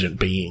intelligent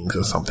beings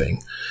or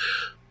something,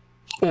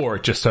 or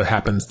it just so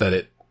happens that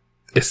it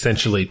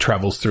essentially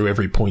travels through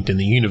every point in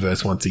the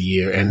universe once a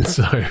year, and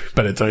so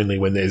but it's only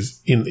when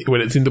it's in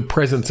the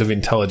presence of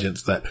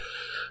intelligence that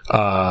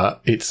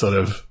it sort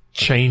of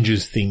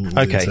changes things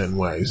in certain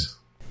ways.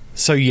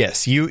 So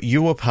yes,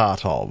 you were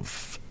part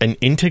of an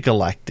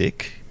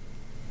intergalactic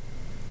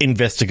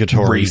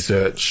investigatory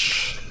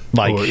research,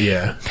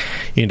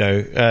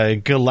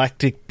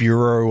 Galactic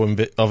Bureau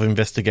of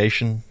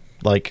Investigation.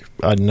 I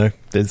don't know.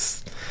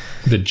 There's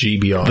the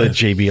GBI. The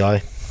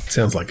GBI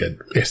sounds like an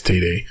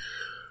STD.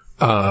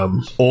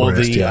 Or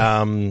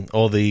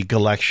the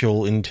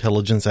Galactual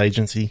Intelligence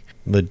Agency,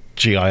 the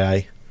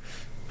GIA.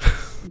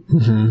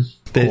 Mm-hmm.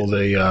 Or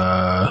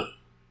the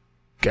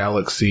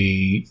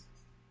Galaxy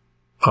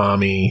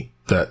Army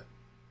that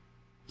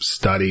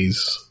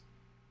studies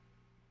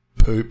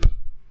poop.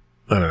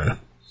 I don't know.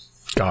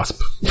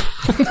 Gasp.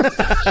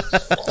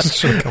 Just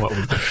trying to come up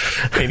with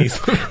any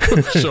sort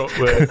of short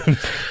word.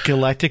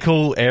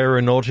 Galactical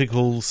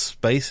Aeronautical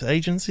Space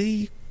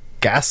Agency?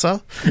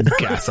 GASA?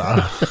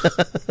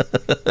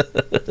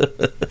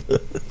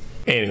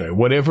 Anyway,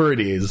 whatever it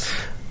is.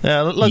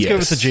 Let's go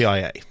with the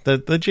GIA.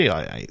 The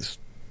GIA is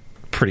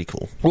pretty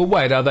cool. Well,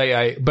 wait, are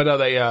they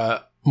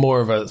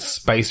more of a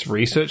space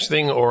research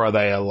thing, or are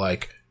they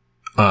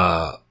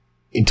a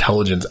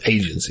intelligence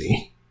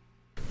agency?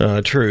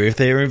 True. If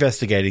they're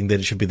investigating, then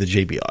it should be the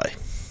GBI.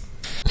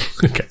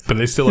 Okay, but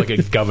they're still like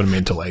a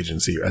governmental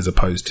agency as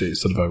opposed to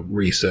sort of a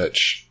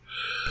research...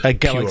 A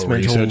Galax Mental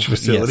research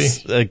facility?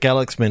 Yes, a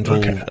Galax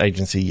Mental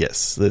agency,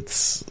 yes.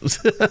 That's...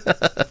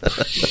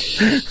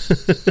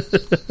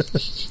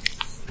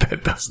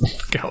 That doesn't...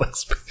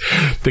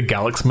 The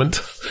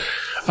Galaxment.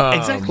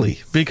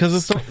 Exactly, because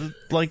it's not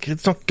like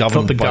it's not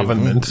governed It's not the by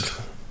government.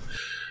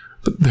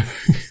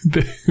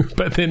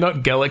 But they're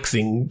not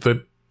galaxing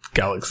the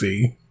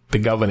galaxy.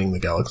 They're governing the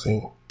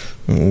galaxy.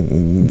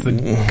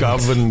 The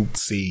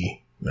governancy.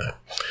 No.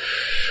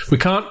 We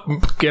can't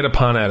get a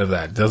pun out of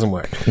that. It doesn't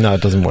work. No,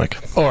 it doesn't work.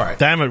 All right.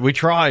 Damn it, we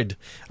tried.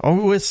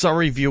 Oh, we're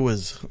sorry,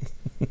 viewers.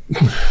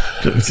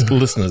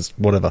 Listeners,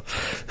 whatever.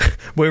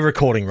 We're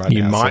recording right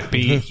You now.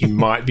 You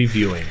might be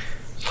viewing.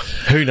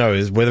 Who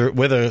knows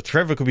whether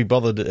Trevor could be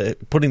bothered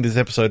putting this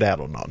episode out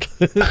or not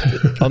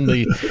on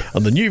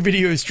the new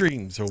video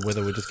streams, or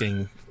whether we're just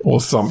getting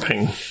Or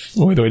something.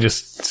 Or whether we're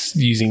just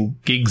using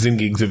gigs and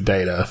gigs of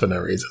data for no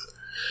reason.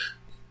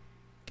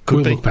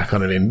 We'll look back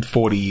on it in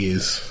 40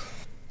 years.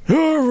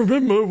 I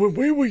remember when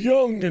we were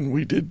young and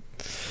we did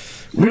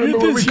We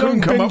this couldn't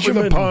young come up with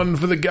a Benjamin. pun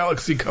for the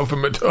galaxy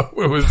government. Oh,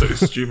 it was so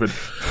stupid.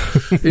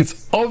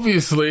 It's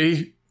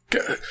obviously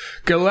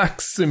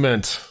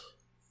Galaximent.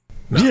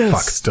 No, Yes.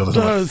 fuck, it still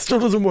doesn't work. It still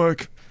doesn't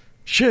work.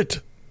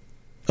 Shit.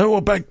 Oh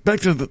well, back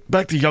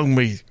to young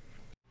me.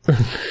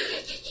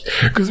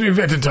 Because we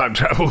invented time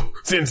travel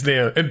since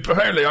then. And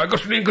apparently I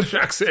got an English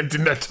accent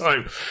in that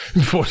time.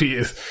 In 40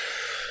 years.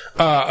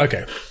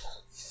 Okay.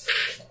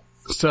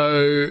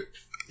 So,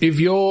 if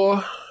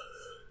you're...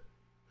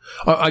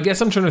 I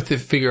guess I'm trying to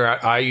figure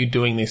out, are you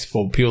doing this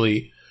for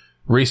purely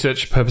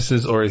research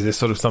purposes, or is this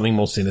sort of something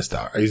more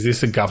sinister? Is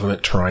this a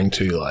government trying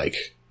to, like,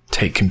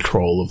 take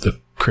control of the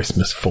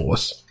Christmas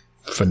force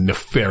for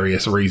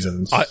nefarious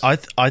reasons? I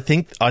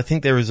think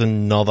there is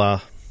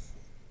another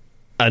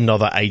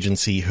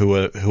agency who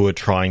are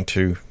trying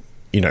to,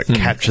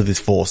 capture this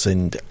force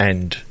and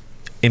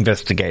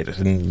investigate it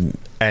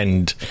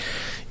and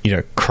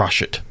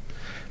crush it.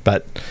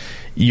 But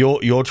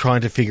you're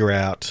trying to figure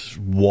out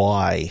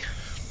why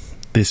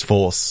this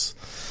force,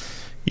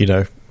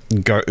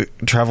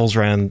 travels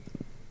around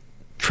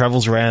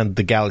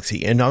the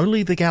galaxy, and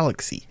only the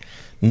galaxy,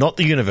 not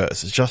the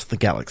universe. It's just the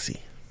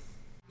galaxy.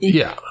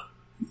 Yeah,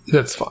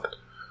 that's fine.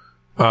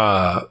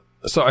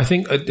 So I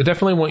think I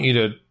definitely want you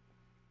to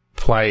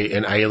play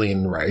an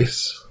alien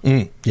race.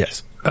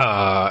 Yes.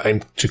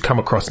 And to come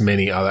across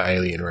many other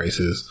alien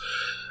races.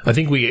 I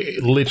think we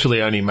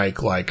literally only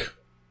make, like,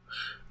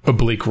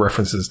 oblique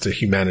references to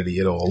humanity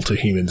at all, to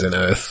humans and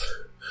Earth.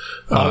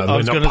 I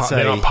was going to say...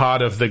 They're not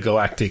part of the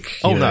galactic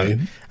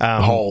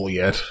whole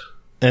yet.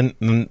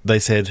 And they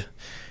said,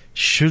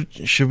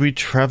 should we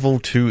travel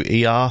to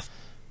Earth?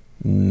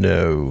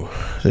 No,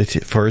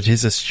 for it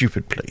is a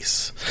stupid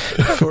place.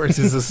 For it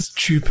is a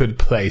stupid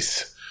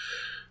place.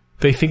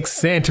 They think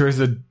Santa is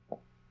a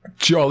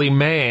jolly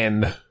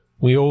man.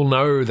 We all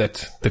know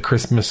that the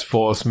Christmas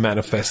force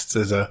manifests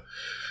as a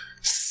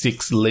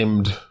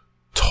six-limbed,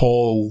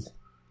 tall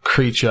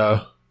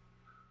creature.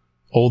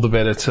 All the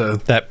better to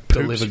that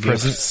deliver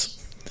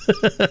presents.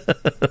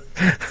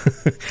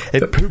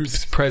 It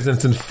poops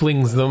presents and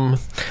flings them.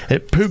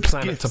 It poops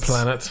planet gifts to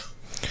planet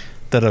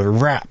that are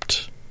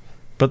wrapped,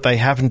 but they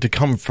happen to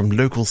come from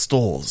local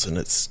stores, and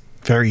it's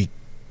very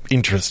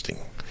interesting.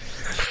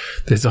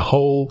 There's a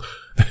whole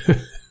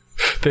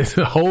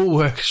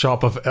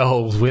workshop of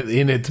elves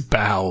within its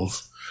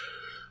bowels.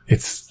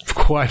 It's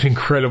quite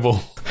incredible.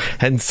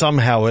 And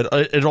somehow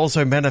it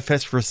also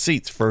manifests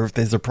receipts for if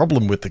there's a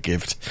problem with the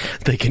gift,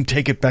 they can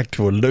take it back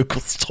to a local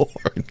store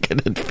and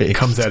get it fixed. It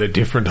comes out a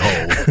different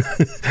hole.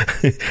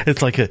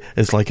 It's like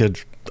a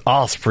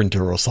arse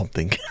printer or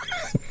something.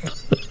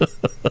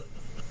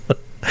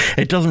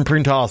 It doesn't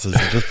print arses,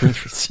 it just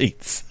prints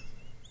receipts.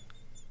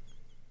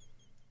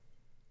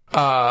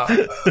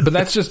 But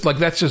that's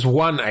just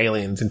one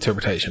alien's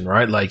interpretation,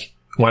 right? Like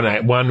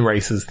one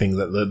race's thing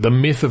that the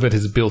myth of it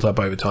has built up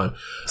over time.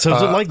 So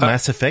is it like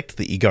Mass Effect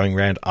that you're going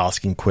around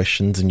asking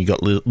questions and you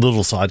got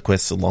little side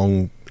quests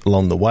along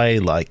the way?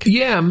 Like,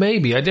 yeah,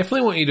 maybe. I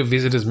definitely want you to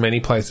visit as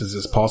many places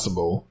as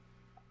possible.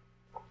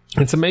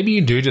 And so maybe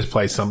you do just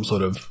play some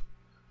sort of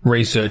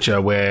researcher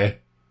where,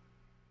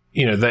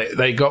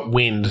 they got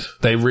wind.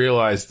 They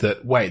realized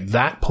that, wait,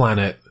 that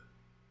planet,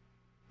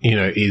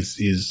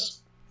 is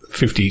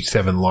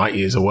 57 light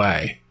years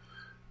away.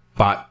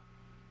 But,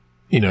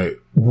 it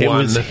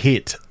was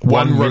hit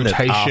one minute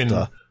rotation.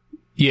 after.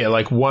 Yeah,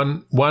 like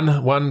one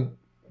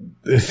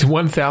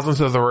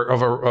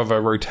 1,000th of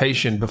a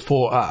rotation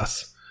before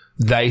us.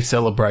 They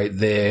celebrate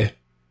their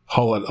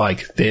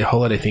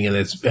holiday thing, and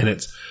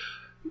it's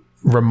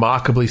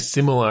remarkably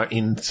similar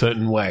in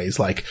certain ways.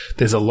 Like,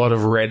 there's a lot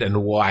of red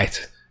and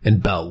white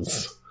and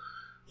bells,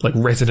 like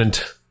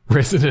resonant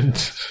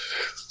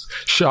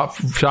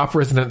sharp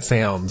resonant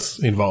sounds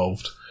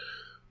involved.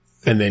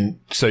 And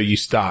then so you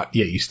start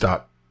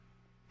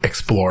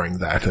exploring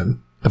that,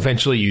 and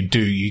eventually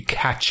you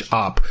catch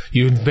up.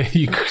 You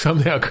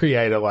somehow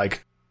create a,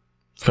 like,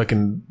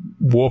 fucking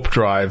warp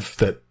drive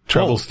that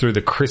travels through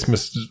the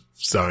Christmas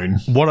zone.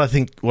 What I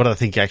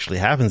think actually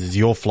happens is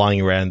you're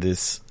flying around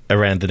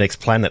the next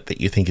planet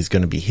that you think is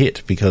going to be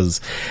hit, because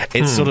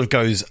it sort of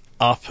goes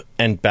up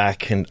and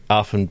back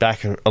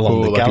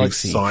along the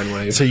galaxy. Sine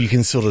wave. So you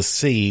can sort of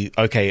see,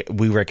 okay,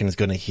 we reckon it's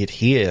going to hit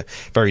here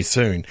very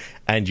soon,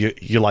 and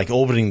you're like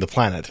orbiting the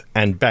planet,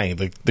 and bang,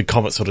 the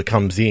comet sort of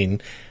comes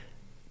in,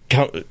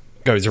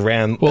 goes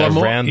around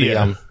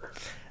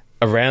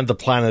around the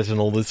planet and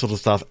all this sort of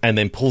stuff, and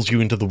then pulls you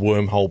into the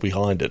wormhole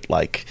behind it,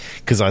 like,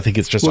 because I think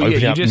it's just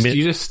opening up.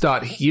 You just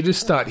start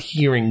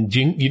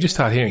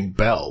hearing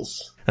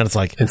bells, and it's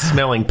like, and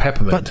smelling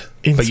peppermint,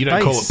 but you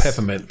don't call it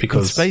peppermint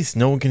because in space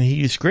no one can hear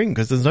you scream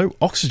because there's no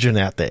oxygen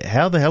out there.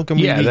 How the hell can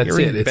we be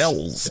hearing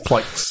bells?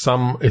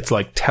 It's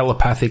like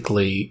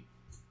telepathically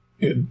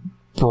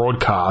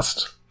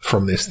broadcast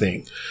from this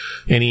thing.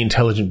 Any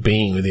intelligent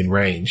being within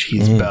range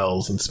hears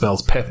bells and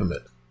smells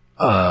peppermint.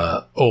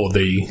 Or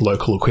the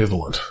local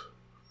equivalent.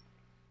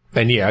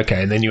 And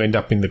and then you end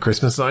up in the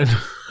Christmas zone.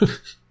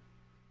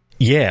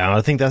 Yeah,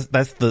 I think that's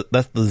the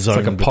zone. It's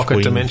like a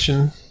pocket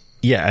dimension.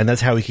 Yeah, and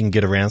that's how he can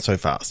get around so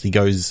fast. He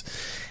goes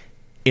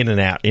in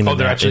and out.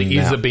 There actually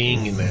is a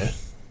being in there.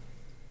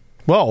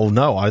 Well,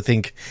 no, I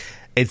think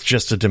it's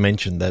just a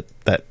dimension that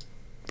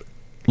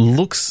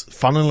looks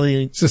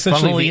it's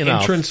essentially the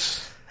enough,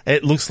 entrance.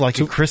 It looks like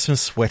a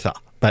Christmas sweater,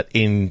 but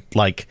in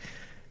 4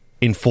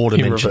 dimensions.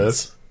 In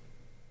reverse.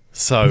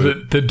 So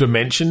the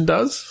dimension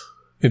does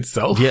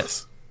itself?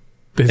 Yes.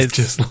 It's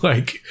just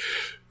like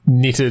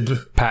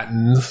knitted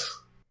patterns.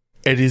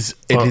 It is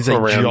a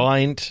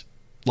giant,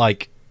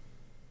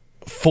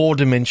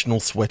 4-dimensional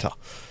sweater.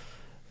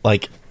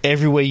 Like,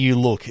 everywhere you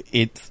look,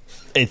 it's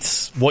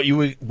what you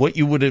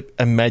would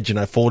imagine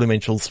a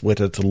 4-dimensional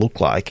sweater to look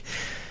like.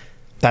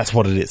 That's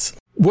what it is.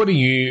 What are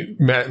you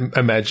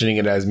imagining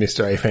it as,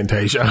 Mr.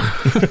 Aphantasia?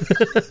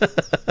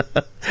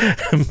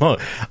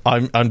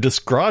 I'm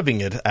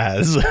describing it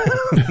as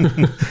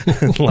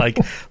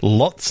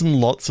lots and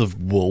lots of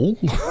wool,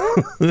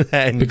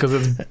 and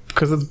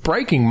because it's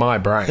breaking my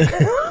brain.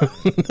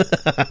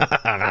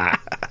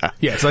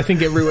 Yes, I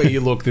think everywhere you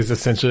look, there's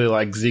essentially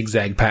like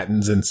zigzag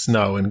patterns and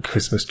snow and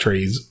Christmas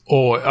trees.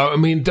 Or I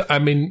mean,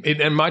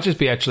 it might just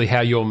be actually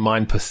how your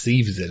mind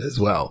perceives it as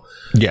well.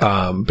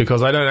 Yeah,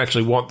 because I don't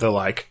actually want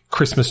the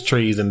Christmas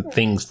trees and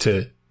things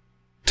to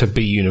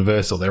be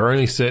universal. There are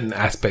only certain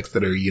aspects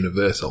that are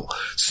universal.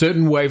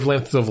 Certain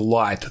wavelengths of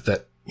light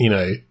that,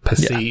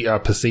 are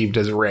perceived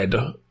as red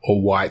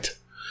or white.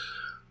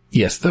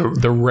 Yes,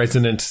 the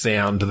resonant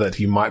sound that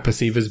you might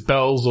perceive as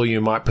bells, or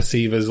you might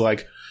perceive as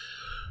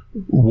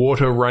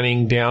water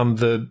running down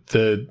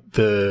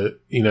the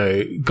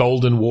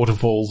golden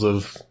waterfalls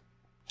of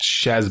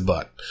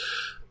Shazbut,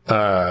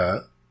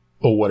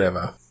 or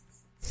whatever.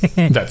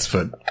 That's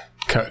for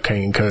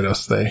Kang and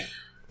Kodos.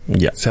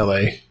 That's how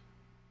they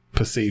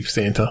perceive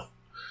Santa.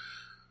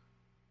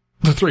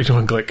 The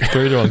 3-to-1 click.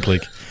 3-to-1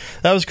 click.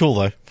 That was cool,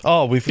 though.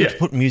 Oh, we forgot to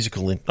put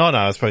musical in. Oh, no,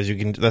 I suppose you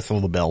can. That's all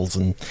the bells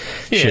and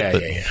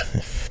shit. Yeah.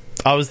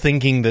 I was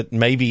thinking that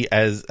maybe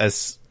as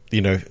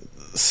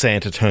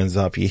Santa turns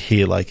up, you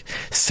hear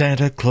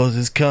Santa Claus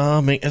is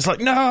coming. It's like,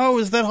 no,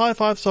 is that High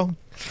Five song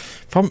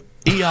from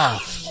ER?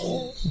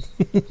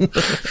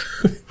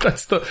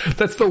 That's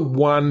the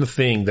one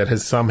thing that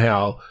has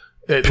somehow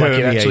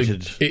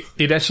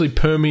it actually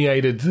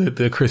permeated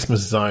the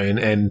Christmas zone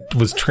and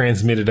was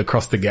transmitted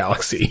across the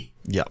galaxy.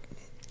 Yep.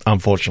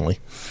 Unfortunately.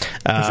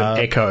 It's an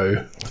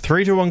echo.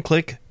 3-to-1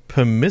 click,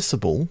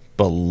 permissible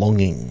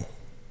belonging.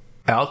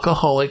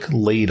 Alcoholic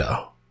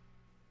leader.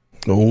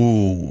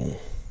 Ooh.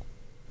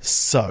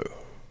 So,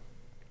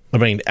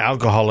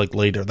 alcoholic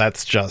leader,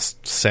 that's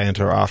just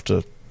Santa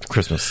after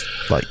Christmas.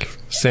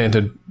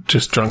 Santa,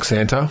 just drunk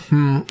Santa.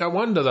 I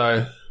wonder,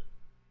 though.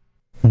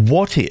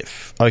 What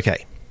if,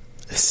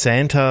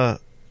 Santa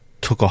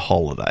took a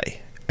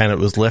holiday and it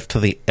was left to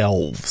the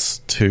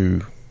elves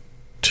to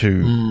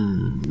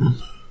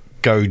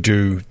go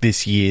do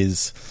this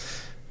year's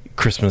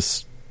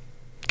Christmas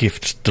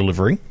gift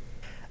delivery?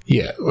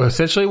 Yeah, well,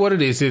 essentially what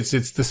it is it's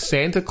the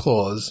Santa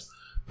Claus,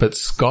 but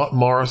Scott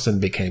Morrison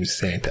became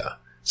Santa.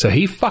 So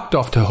he fucked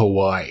off to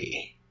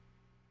Hawaii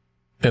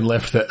and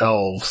left the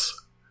elves.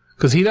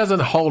 Because he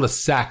doesn't hold a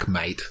sack,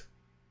 mate.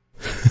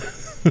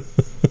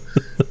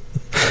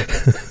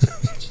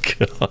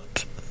 God.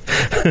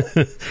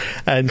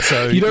 And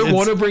so you don't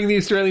want to bring the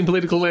Australian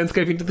political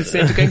landscape into the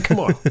Santa game?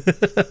 Come on.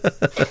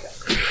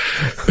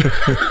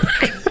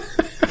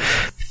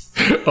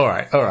 All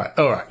right.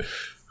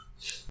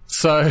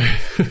 So,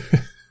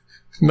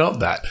 not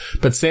that,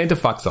 but Santa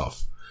fucks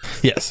off.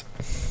 Yes.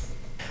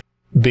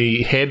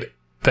 The head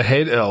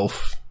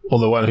elf, or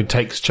the one who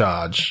takes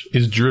charge,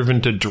 is driven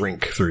to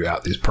drink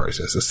throughout this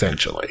process,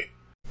 essentially.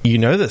 You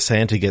know that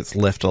Santa gets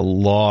left a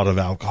lot of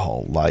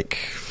alcohol,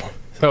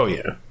 Oh,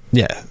 yeah.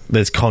 Yeah,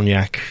 there's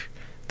cognac,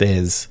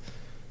 there's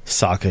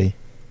sake,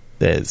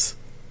 there's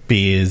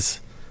beers,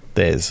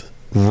 there's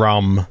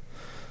rum,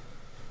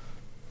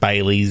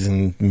 Baileys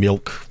and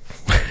milk,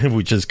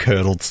 which is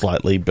curdled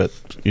slightly, but,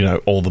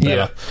 all the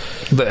better.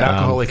 Yeah. The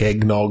alcoholic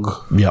eggnog.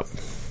 Yep.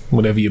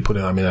 Whatever you put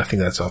in. I mean, I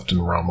think that's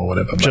often rum or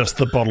whatever. Just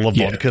the bottle of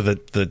vodka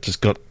that just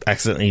got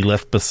accidentally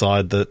left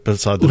beside the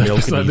milk.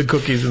 Beside the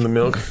cookies and the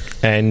milk.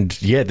 And,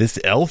 this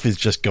elf is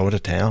just going to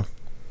town.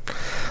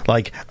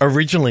 Like,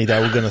 originally they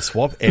were going to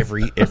swap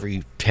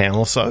every town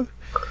or so,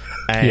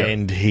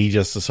 and he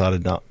just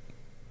decided, no,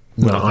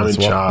 I'm in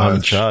charge. I'm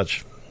in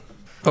charge.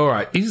 All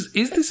right. Is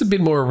this a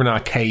bit more of an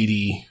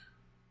arcadey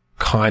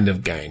kind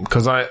of game?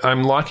 Because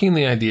I'm liking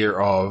the idea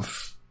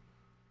of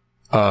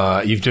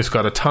you've just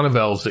got a ton of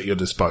elves at your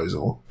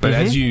disposal, but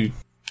as you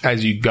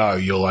go,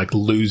 you're like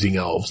losing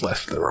elves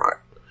left and right.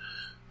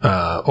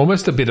 I'm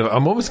almost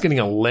getting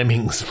a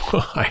Lemmings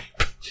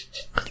vibe.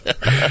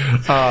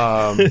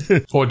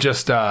 Or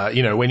just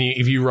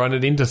if you run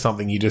it into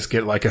something, you just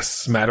get like a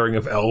smattering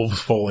of elves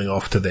falling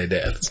off to their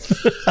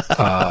deaths.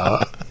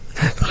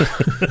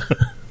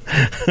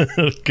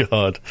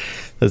 God,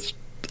 that's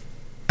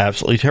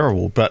absolutely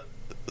terrible, but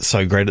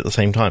so great at the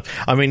same time.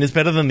 I mean, it's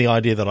better than the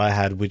idea that I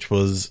had, which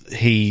was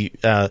the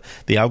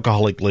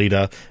alcoholic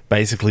leader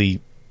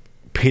basically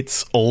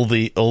pits all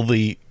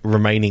the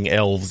remaining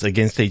elves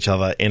against each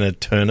other in a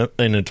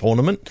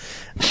tournament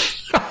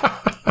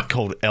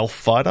called Elf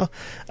Fighter,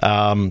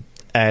 and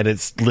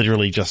it's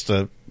literally just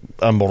a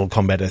Mortal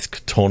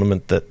Kombat-esque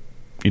tournament that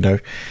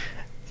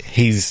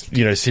he's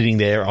sitting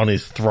there on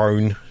his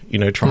throne,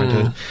 trying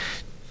to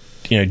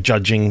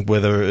judging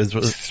whether it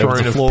was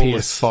throne a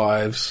flawless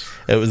PS5s.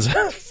 It was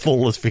a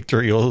flawless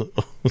victory or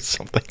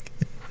something.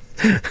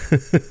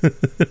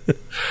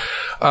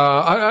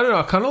 I don't know.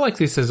 I kind of like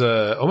this as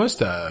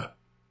almost a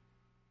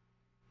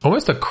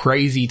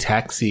crazy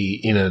taxi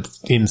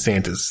in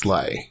Santa's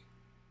sleigh.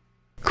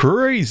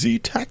 Crazy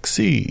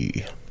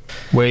taxi.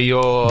 Where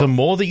the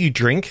more that you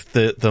drink,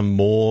 the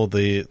more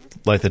the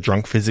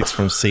drunk physics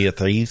from Sea of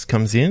Thieves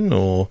comes in,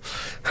 or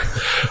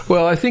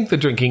well, I think the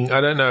drinking.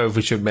 I don't know if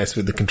we should mess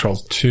with the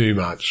controls too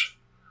much,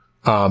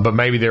 but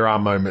maybe there are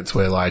moments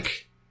where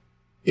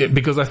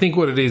because I think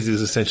what it is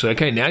essentially,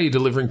 okay, now you're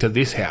delivering to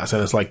this house,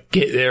 and it's like,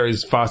 get there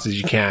as fast as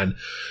you can.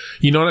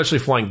 You're not actually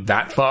flying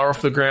that far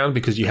off the ground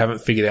because you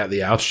haven't figured out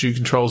the altitude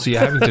control, so you're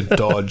having to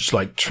dodge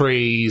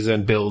trees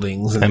and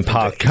buildings and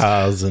parked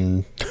cars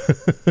and.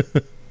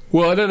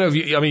 Well, I don't know if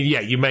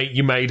you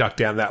may duck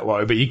down that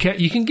low, but you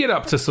can get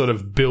up to sort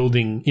of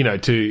building, to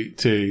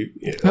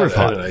I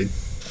don't know,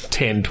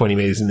 10, 20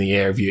 meters in the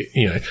air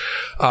if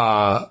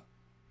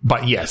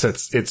but yes,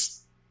 it's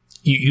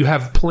you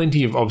have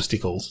plenty of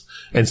obstacles,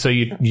 and so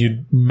you're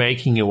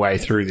making your way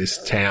through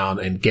this town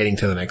and getting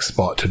to the next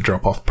spot to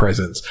drop off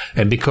presents,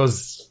 and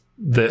because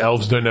the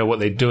elves don't know what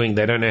they're doing,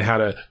 they don't know how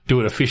to do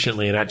it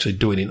efficiently and actually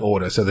do it in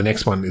order. So the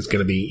next one is going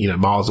to be,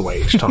 miles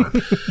away each time.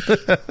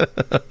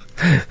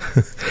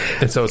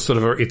 And so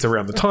it's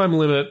around the time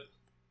limit.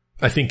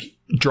 I think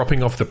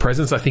dropping off the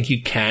presents, I think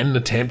you can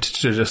attempt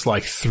to just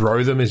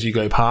throw them as you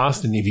go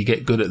past. And if you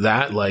get good at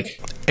that,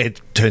 it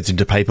turns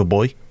into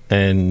Paperboy,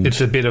 and it's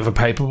a bit of a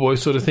Paperboy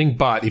sort of thing.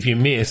 But if you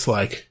miss,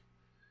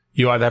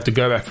 you either have to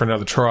go back for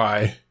another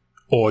try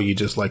or you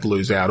just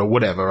lose out or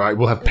whatever, right?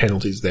 We'll have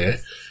penalties there.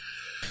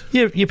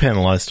 Yeah, you're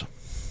penalised.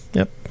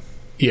 Yep.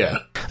 Yeah.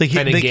 The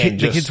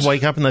kids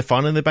wake up and they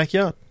find it in their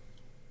backyard.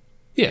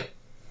 Yeah.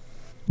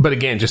 But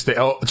again, just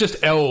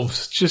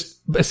elves, just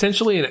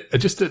essentially, we're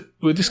just going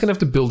to have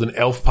to build an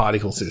elf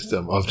particle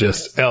system of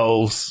just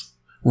elves,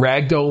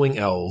 ragdolling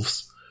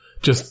elves,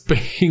 just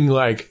being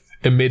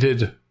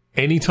emitted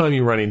anytime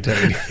you run into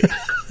anything.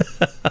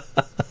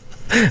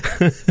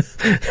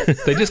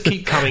 They just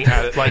keep coming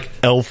at it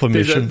elf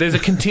emission. There's a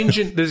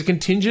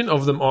contingent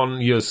of them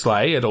on your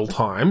sleigh at all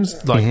times,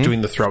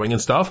 doing the throwing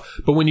and stuff.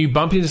 But when you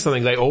bump into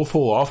something, they all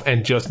fall off,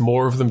 and just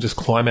more of them just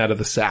climb out of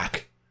the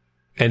sack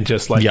and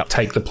just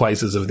take the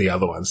places of the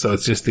other ones. So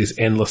it's just this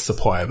endless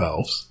supply of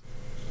elves.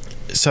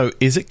 So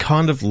is it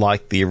kind of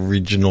like the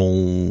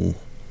original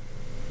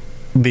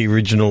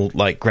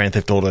Grand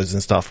Theft Autos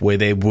and stuff, where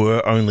there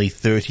were only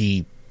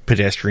 30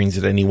 pedestrians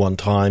at any one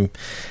time?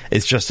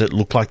 It's just it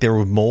looked like there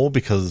were more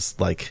because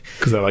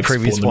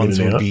previous ones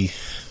would be.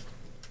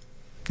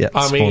 Yeah,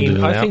 I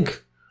mean,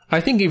 I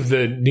think if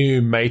the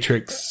new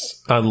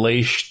Matrix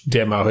Unleashed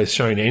demo has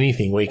shown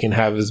anything, we can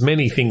have as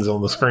many things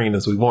on the screen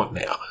as we want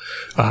now.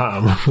 We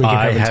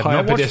can have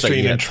entire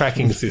pedestrian and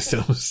tracking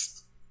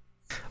systems.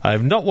 I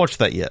have not watched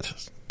that yet.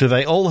 Do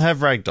they all have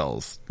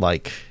ragdolls?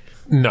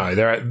 No,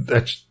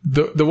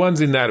 the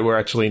ones in that were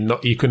actually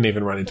not. You couldn't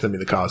even run into them in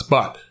the cars,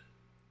 but.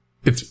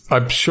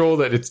 I'm sure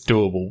that it's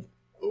doable.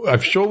 I'm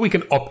sure we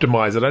can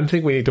optimize it. I don't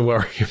think we need to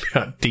worry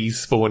about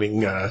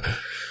despawning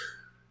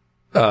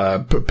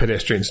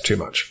pedestrians too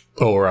much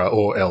or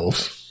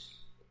elves.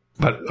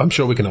 But I'm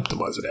sure we can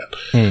optimize it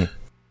out.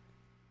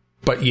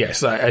 But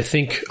yes, I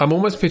think I'm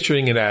almost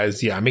picturing it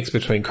as a mix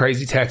between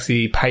Crazy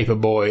Taxi,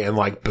 Paperboy, and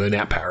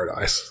Burnout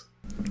Paradise.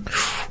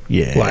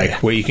 Yeah,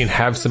 where you can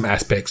have some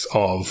aspects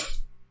of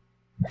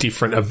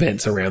different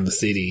events around the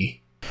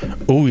city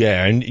Oh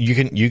yeah, and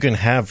you can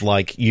have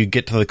like you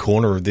get to the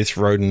corner of this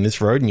road and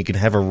this road, and you can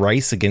have a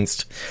race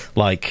against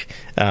like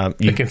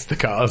against the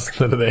cars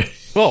that are there.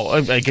 Well,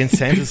 against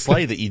Santa's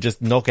sleigh that you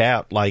just knock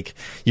out. Like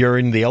you're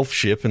in the elf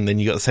ship, and then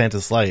you got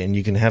Santa's sleigh, and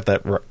you can have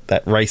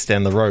that race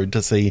down the road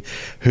to see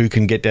who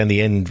can get down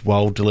the end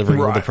while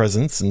delivering all the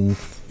presents. And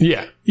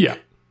yeah,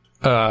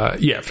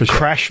 for sure.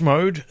 Crash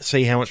mode,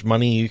 see how much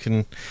money you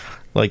can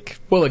like.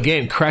 Well,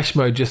 again, crash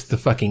mode, just the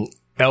fucking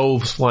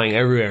elves flying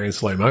everywhere in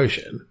slow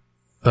motion.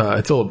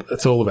 It's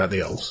all about the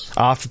elves.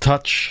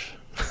 Aftertouch.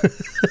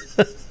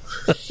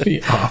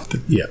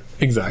 Yeah,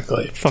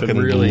 exactly. Fucking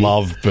really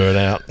love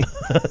Burnout.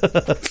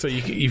 So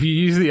if you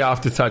use the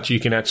aftertouch, you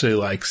can actually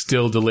like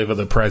still deliver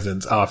the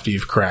presents after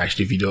you've crashed.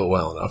 If you do it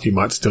well enough, you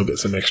might still get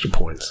some extra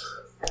points.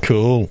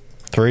 Cool.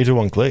 3 to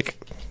 1 click.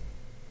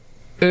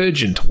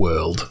 Urgent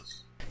World.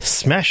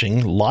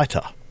 Smashing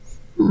lighter.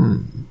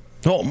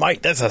 Oh,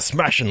 mate, that's a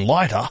smashing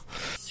lighter.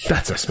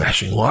 That's a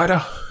smashing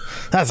lighter.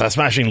 That's a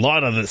smashing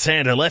lighter that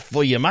Santa left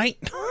for you,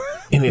 mate.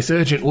 In this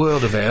urgent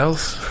world of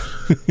ours,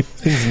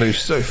 things move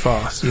so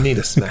fast. You need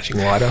a smashing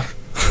lighter.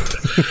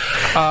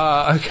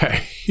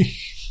 Okay.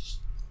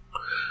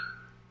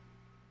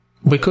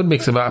 We could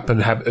mix them up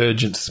and have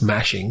urgent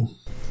smashing.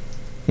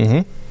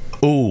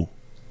 Mm-hmm. Ooh.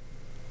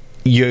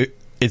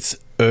 It's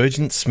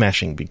urgent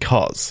smashing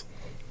because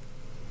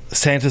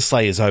Santa's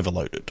sleigh is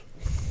overloaded.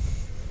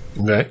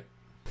 Okay.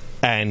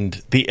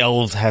 And the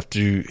elves have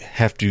to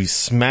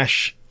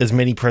smash as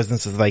many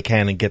presents as they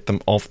can and get them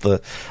off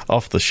the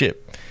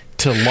ship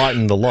to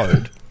lighten the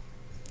load.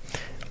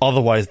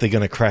 Otherwise, they're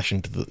going to crash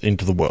into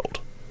the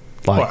world,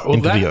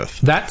 into the earth.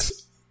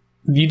 That's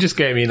you just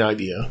gave me an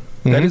idea.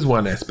 Mm-hmm. That is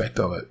one aspect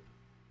of it.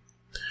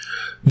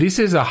 This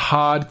is a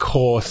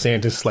hardcore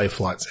Santa sleigh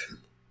flight sim.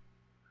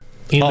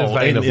 In the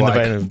vein of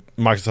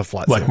Microsoft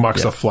Flight Sim. Like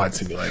Microsoft Flight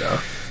Simulator.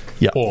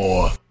 Yeah.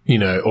 Or,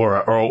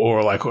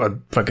 or like a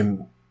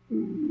fucking...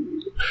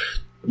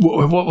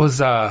 What was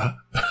what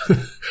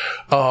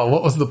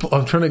was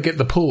I'm trying to get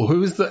the pool.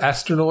 Who was the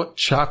astronaut?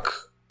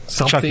 Chuck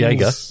something? Chuck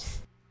Yeager.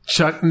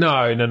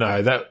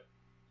 No. That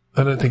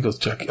I don't think it was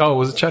Chuck. Oh,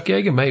 was it Chuck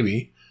Yeager?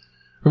 Maybe.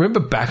 Remember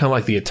back on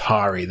like the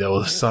Atari, there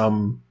was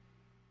some.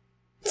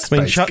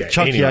 Chuck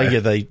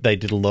Yeager, they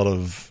did a lot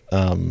of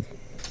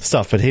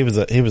stuff, but he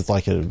was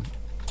like a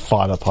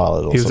fighter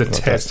pilot. Or he was a like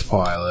test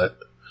pilot.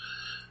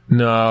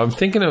 No, I'm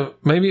thinking of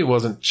maybe it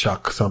wasn't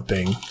Chuck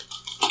something.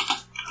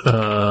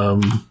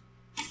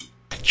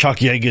 Chuck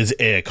Yeager's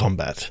Air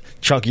Combat.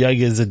 Chuck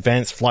Yeager's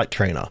Advanced Flight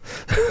Trainer.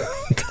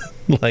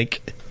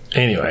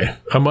 Anyway,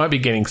 I might be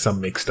getting some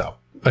mixed up.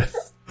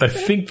 I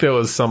think there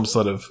was some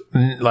sort of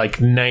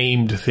like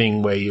named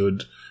thing where you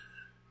would.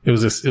 It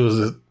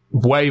was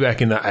way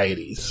back in the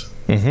 80s.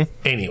 Mm-hmm.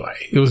 Anyway,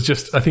 it was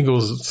just. I think it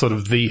was sort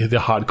of the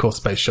hardcore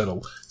space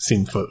shuttle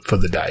sim for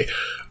the day.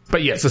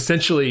 But yes,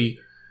 essentially,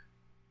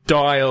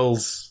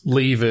 dials,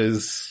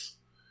 levers,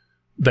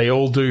 they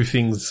all do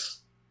things.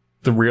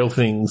 The real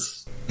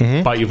things,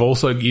 but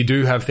you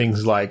do have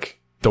things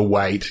like the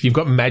weight. You've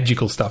got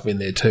magical stuff in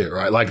there too,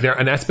 right? Like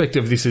an aspect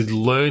of this is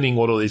learning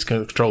what all these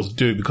controls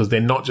do because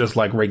they're not just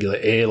like regular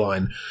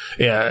airplane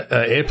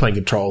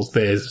controls.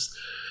 There's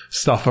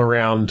stuff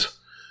around,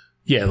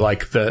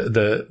 like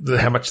the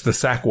how much the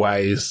sack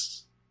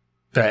weighs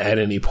at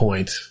any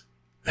point,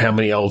 how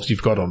many elves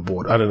you've got on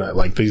board. I don't know,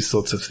 like these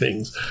sorts of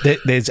things.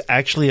 There's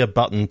actually a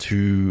button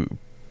to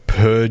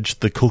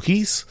purge the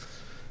cookies,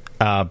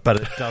 but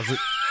it doesn't.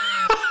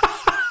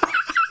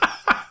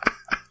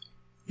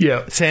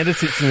 Yeah. Santa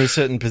sits in a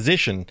certain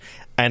position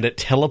and it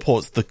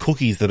teleports the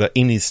cookies that are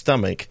in his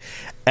stomach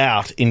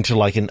out into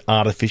like an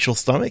artificial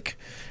stomach,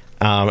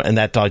 and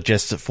that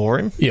digests it for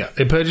him. Yeah,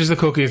 it purges the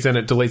cookies and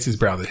it deletes his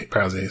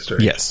browser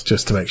history. Yes.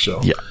 Just to make sure.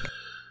 Yeah.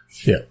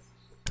 Yeah.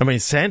 I mean,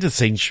 Santa's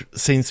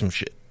seen some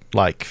shit.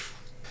 Like...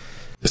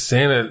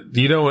 Santa,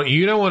 you don't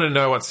want to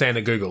know what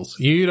Santa Googles.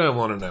 You don't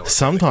want to know what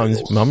sometimes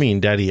Santa Googles. Mummy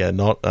and Daddy are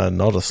not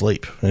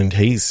asleep and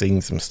he's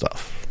seen some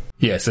stuff.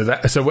 Yeah, so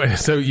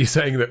you're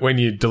saying that when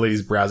you delete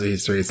his browser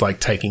history, it's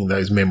like taking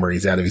those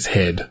memories out of his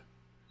head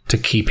to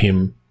keep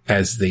him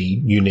as the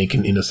unique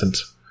and innocent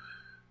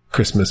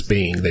Christmas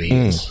being that he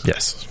is.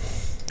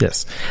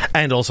 Yes,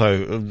 and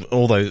also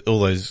all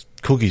those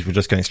cookies were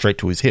just going straight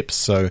to his hips,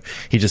 so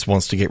he just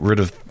wants to get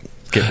rid of.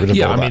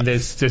 Yeah, all I mean,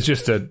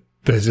 that.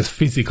 there's a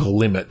physical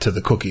limit to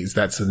the cookies.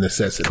 That's a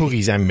necessity.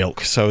 Cookies and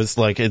milk, so it's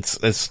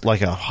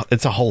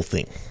a whole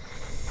thing.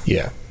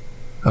 Yeah,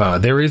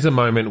 there is a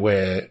moment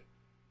where.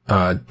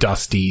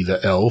 Dusty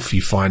the elf,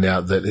 you find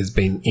out that has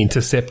been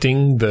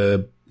intercepting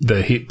the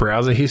hit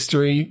browser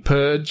history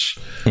purge,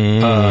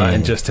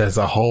 and just has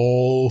a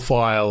whole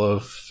file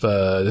of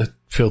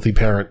filthy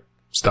parent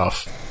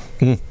stuff.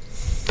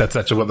 That's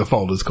actually what the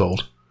folder's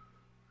called.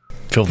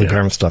 Filthy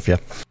parent stuff, yeah.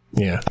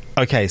 Yeah.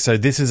 Okay, so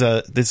this is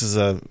a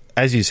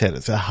as you said,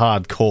 it's a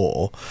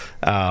hardcore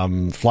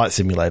flight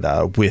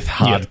simulator with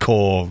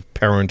hardcore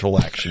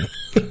parental action.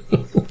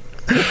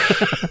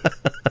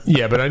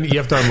 Yeah, but you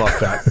have to unlock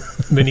that.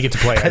 Then you get to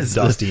play as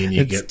Dusty and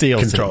you get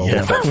control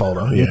of that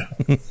folder. Yeah.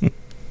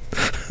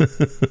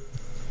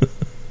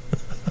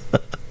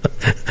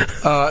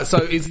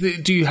 So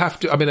do you have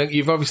to, I mean,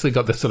 you've obviously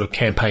got the sort of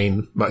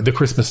campaign mode, the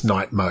Christmas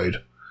night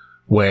mode,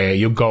 where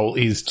your goal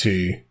is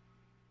to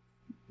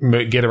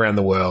get around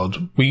the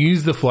world. We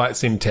use the flight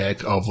sim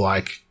tech of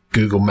like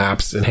Google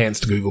Maps,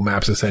 enhanced Google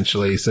Maps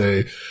essentially.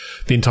 So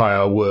the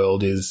entire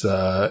world is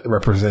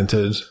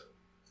represented.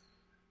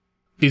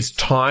 Is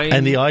time.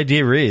 And the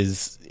idea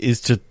is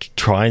to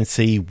try and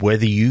see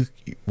whether you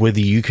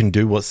can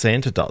do what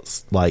Santa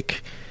does.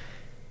 Like,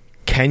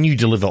 can you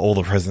deliver all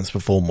the presents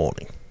before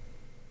morning?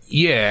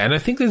 Yeah, and I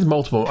think there's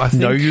multiple.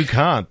 No, you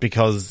can't,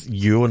 because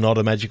you are not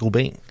a magical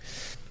being.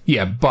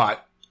 Yeah,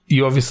 but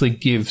you obviously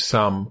give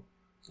some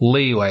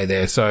leeway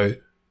there. So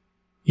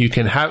you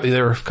can have,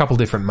 there are a couple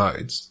different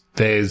modes.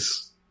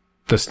 There's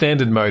the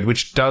standard mode,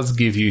 which does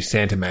give you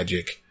Santa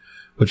magic,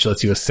 which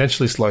lets you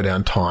essentially slow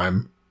down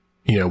time,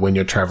 you know, when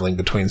you're traveling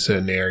between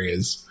certain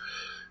areas,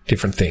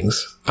 different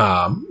things,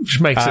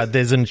 which makes it.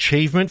 There's an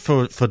achievement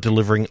for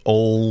delivering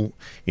all,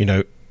 you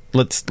know,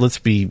 let's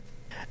be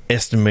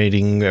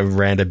estimating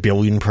around 1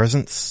 billion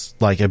presents,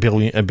 like a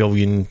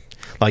billion.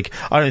 Like,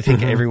 I don't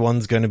think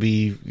everyone's going to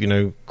be, you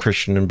know,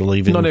 Christian and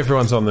believe in. Not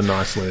everyone's on the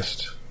nice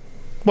list.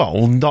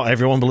 Well, not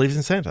everyone believes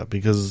in Santa,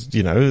 because,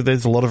 you know,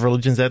 there's a lot of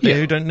religions out there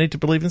who don't need to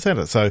believe in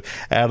Santa. So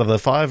out of the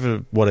 5 or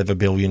whatever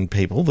billion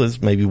people,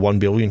 there's maybe 1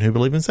 billion who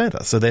believe in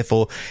Santa. So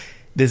therefore,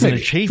 there's an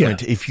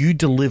achievement if you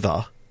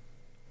deliver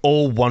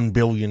all 1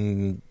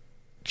 billion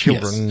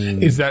children.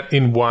 Yes. Is that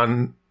in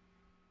one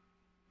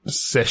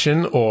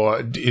session,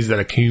 or is that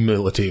a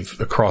cumulative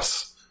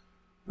across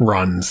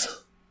runs?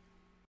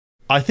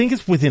 I think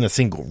it's within a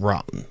single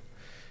run.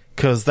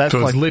 Because that's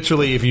like,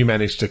 literally if you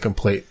manage to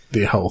complete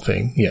the whole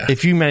thing, yeah.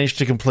 If you manage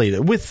to complete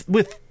it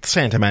with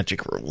Santa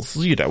magic rules,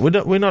 you know,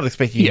 we're not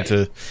expecting you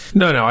to.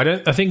 No, I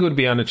don't. I think it would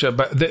be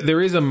unachievable. But there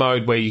is a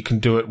mode where you can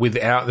do it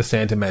without the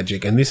Santa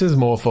magic, and this is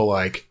more for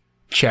like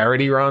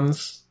charity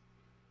runs,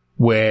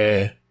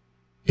 where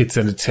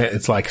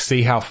it's like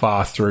see how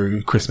far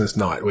through Christmas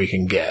night we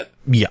can get.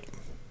 Yeah,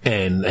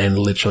 and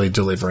literally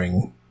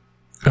delivering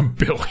 1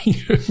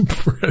 billion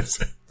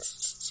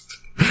presents.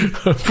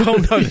 Well,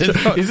 no,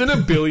 isn't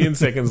 1 billion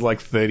seconds like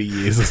 30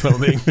 years or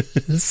something?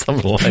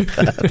 Something like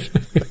that.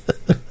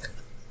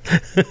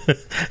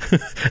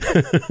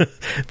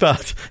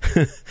 But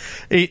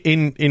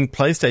in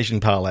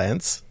PlayStation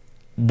parlance,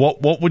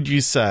 what would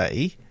you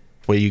say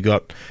where you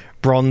got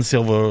bronze,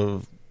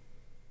 silver,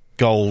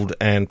 gold,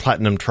 and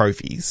platinum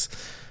trophies?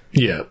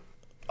 Yeah,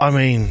 I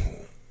mean,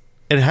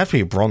 it'd have to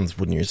be a bronze,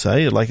 wouldn't you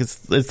say? Like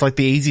it's like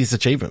the easiest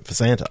achievement for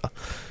Santa.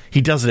 He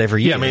does it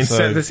every year. Yeah, I mean,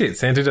 that's it.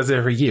 Santa does it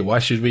every year. Why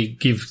should we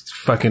give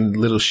fucking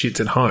little shits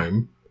at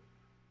home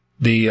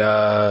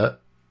the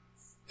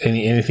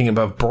anything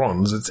above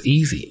bronze? It's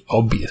easy,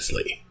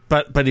 obviously.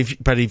 But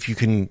if you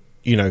can,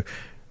 you know,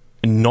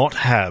 not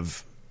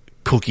have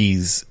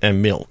cookies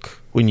and milk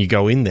when you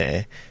go in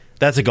there,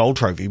 that's a gold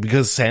trophy,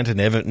 because Santa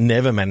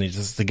never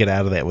manages to get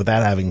out of there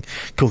without having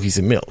cookies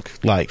and milk.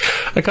 Like,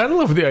 I kind of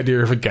love the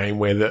idea of a game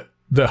where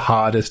the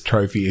hardest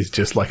trophy is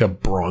just like a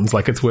bronze,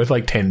 like it's worth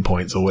like 10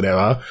 points or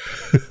whatever,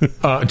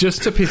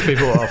 just to piss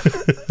people off,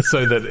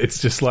 so that it's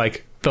just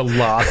like the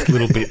last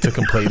little bit to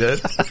complete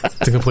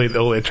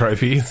all their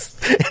trophies.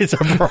 It's a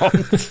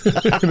bronze.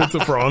 And it's a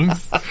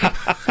bronze.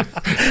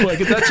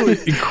 Like, it's actually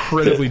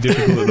incredibly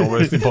difficult and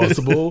almost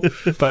impossible,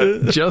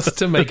 but just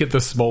to make it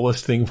the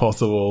smallest thing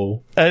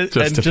possible,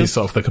 just to piss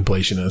off the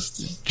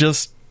completionists.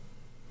 Just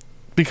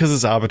because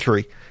it's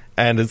arbitrary.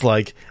 And it's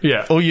like,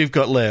 all you've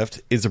got left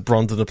is a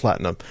bronze and a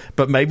platinum.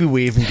 But maybe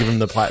we even give them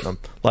the platinum.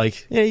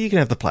 Like, yeah, you can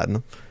have the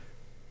platinum.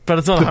 But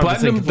it's not the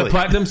platinum. The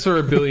platinum's for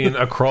 1 billion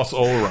across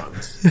all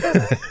runs.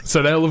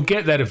 So they'll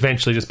get that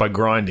eventually just by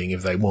grinding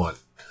if they want.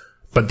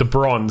 But the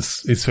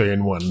bronze is for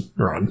in one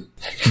run.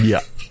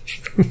 Yeah.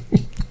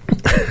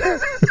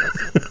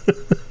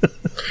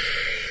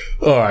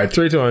 All right,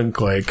 3-2-1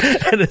 click.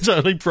 And it's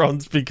only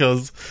bronze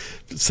because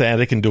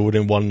Santa can do it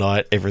in one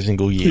night every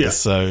single year. Yeah.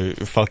 So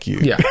fuck you.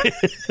 Yeah.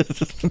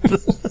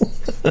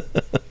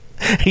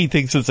 He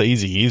thinks it's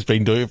easy. He's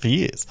been doing it for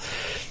years.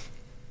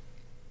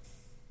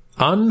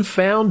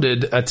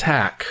 Unfounded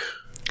attack.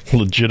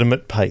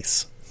 Legitimate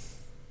pace.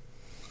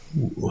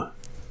 Ooh.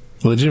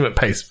 Legitimate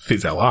pace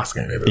fits our last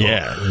game.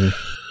 Yeah.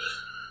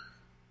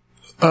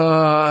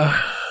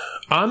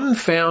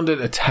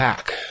 Unfounded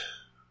attack.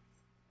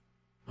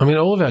 I mean,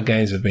 all of our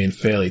games have been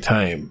fairly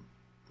tame.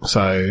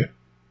 So,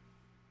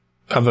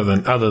 other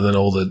than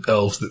all the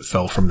elves that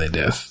fell to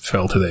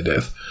their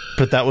death.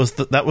 But that was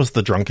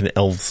the drunken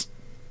elves.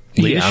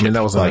 Leadership. Yeah, I mean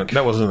that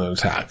wasn't an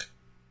attack.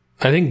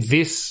 I think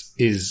this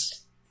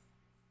is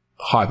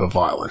hyper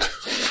violent.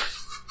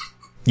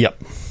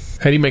 Yep.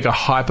 How do you make a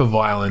hyper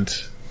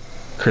violent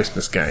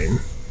Christmas game?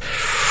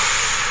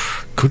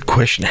 Good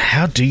question.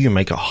 How do you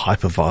make a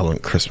hyper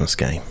violent Christmas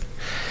game?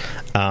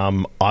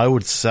 I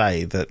would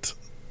say that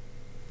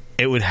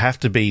it would have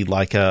to be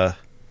like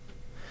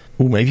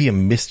maybe a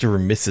Mr.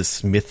 and Mrs.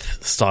 Smith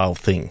style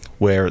thing,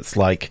 where it's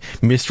like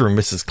Mr. and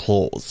Mrs.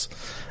 Claus.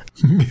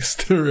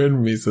 Mr.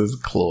 and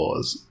Mrs.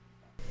 Claus.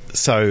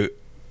 So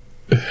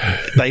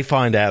they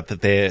find out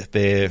that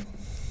they're,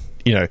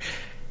 you know,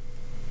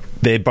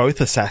 They're both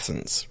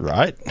assassins,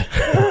 right?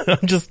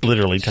 I'm just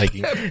literally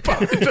taking...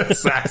 Both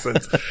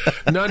assassins.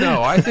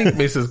 No, I think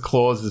Mrs.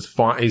 Claus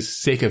is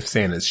sick of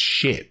Santa's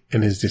shit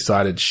and has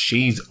decided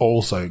she's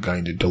also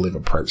going to deliver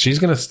presents. She's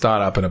going to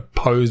start up an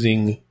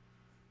opposing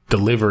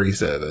delivery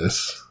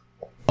service.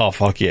 Oh,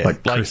 fuck yeah.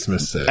 Like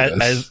Christmas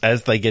service.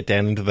 As they get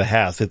down into the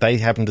house, if they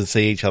happen to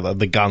see each other,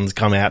 the guns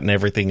come out and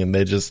everything, and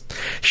they're just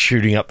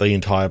shooting up the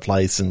entire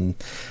place and,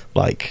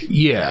 like...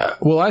 Yeah.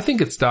 Well, I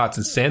think it starts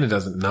and Santa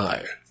doesn't know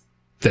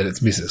that it's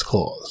Mrs.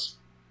 Claus.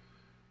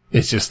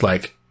 It's just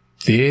like,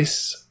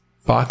 this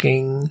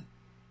fucking...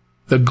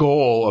 The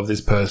gall of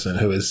this person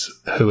who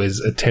is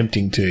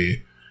attempting to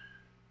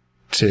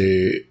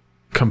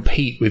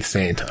compete with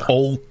Santa.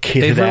 All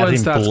kitted out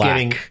in black.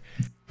 Getting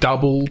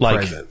double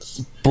presents.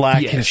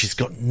 Black, yes. And she's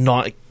got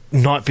night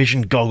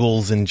vision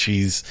goggles, and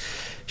she's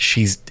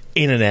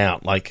in and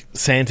out. Like,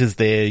 Santa's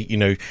there,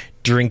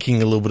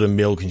 drinking a little bit of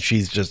milk, and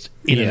she's just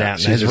in and out,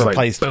 and has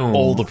replaced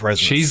all the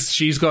presents.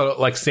 She's got,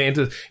 like,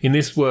 Santa in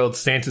this world.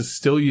 Santa's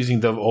still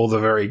using all the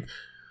very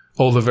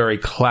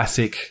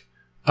classic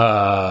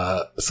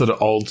sort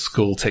of old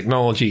school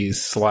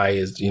technologies. Sleigh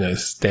is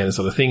standard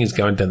sort of thing, is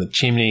going down the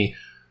chimney.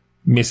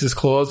 Mrs.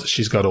 Claus,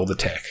 she's got all the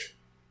tech.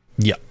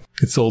 Yep.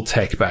 It's all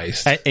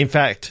tech-based. In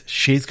fact,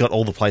 she's got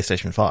all the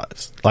PlayStation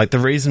 5s. Like, the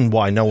reason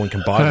why no one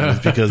can buy them is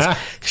because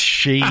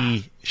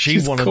she's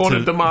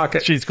cornered the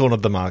market. She's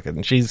cornered the market,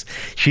 and she's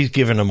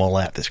given them all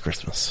out this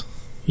Christmas.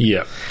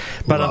 Yeah.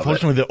 But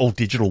unfortunately, they're all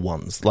digital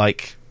ones.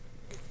 Like...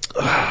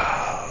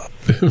 As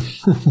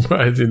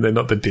in, they're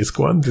not the disc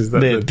ones? Is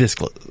that they're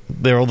discless.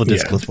 They're all the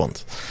discless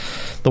ones.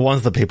 The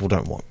ones that people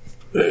don't want.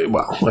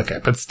 Well, okay.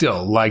 But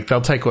still, like,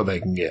 they'll take what they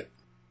can get.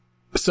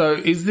 So,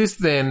 is this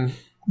then...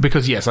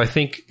 Because, yes, I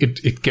think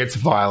it gets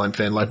violent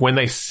then. Like, when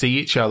they see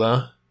each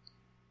other,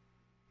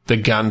 the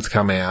guns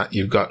come out,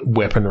 you've got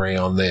weaponry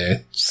on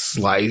there,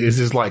 sleigh.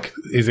 Is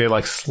there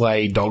like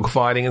sleigh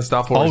dogfighting and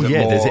stuff? Or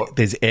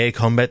there's air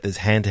combat, there's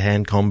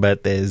hand-to-hand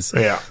combat, there's,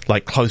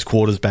 like, close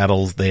quarters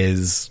battles,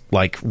 there's,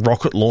 like,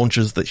 rocket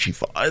launchers that she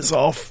fires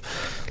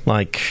off.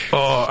 Like...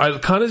 Oh, I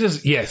kind of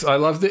just... Yes, I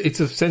love that. It's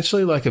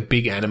essentially like a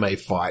big anime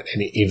fight,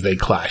 and if they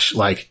clash,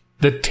 like...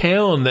 The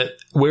town that,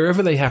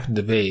 wherever they happen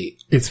to be,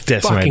 it's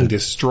decimated. Fucking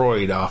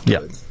destroyed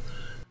afterwards.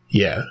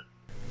 Yep. Yeah.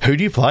 Who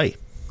do you play?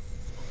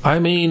 I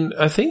mean,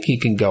 I think you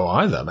can go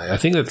either, mate. I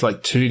think that's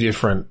like two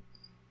different...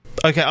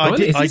 Okay, I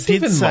did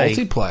say...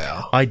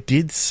 multiplayer? I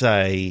did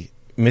say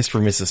Mr.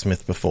 and Mrs.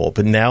 Smith before,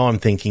 but now I'm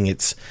thinking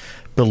it's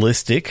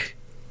Ballistic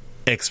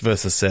X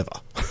versus Sever.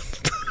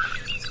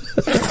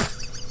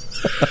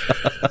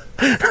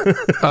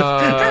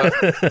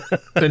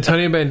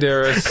 Antonio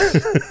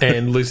Banderas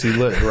and Lucy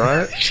Liu,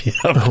 right? Yep.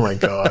 Oh my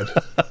god.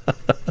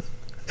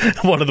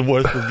 One of the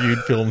worst reviewed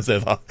films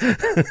ever.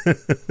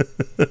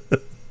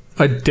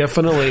 I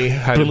definitely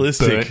had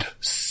Ballistic. a burnt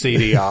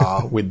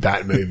CDR with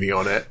that movie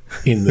on it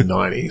in the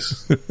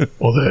 90s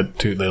or the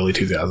early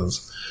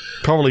 2000s.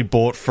 Probably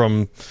bought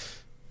from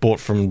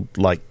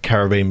like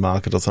Caribbean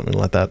Market or something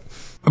like that.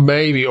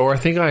 Maybe, or I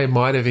think I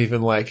might have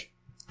even like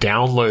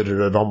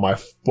downloaded it on my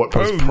what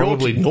was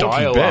probably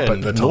dial up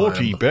at the time.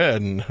 Naughty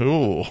Ben.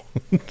 Ooh.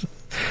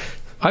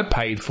 I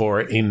paid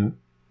for it in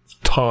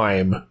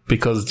time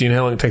because do you know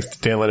how long it takes to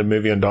download a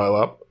movie on dial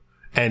up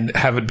and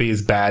have it be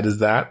as bad as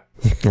that?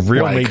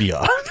 Real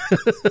media.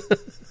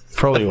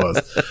 Probably was.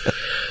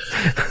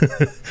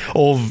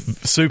 Or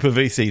Super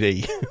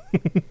VCD.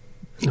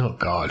 Oh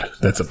God,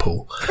 that's a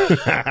pull.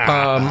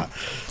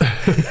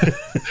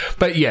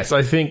 But yes,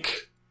 I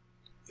think.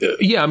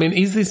 Yeah, I mean,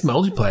 is this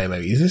multiplayer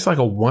maybe? Is this like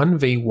a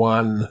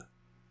 1v1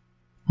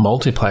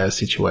 multiplayer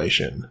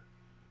situation?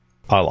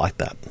 I like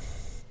that.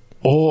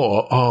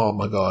 Or, oh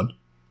my God,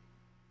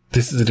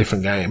 this is a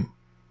different game.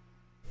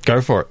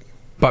 Go for it.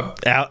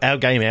 But our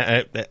game,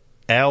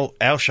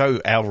 our show,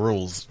 our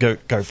rules. Go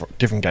for it.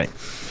 Different game.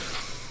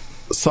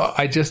 So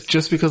I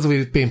just because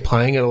we've been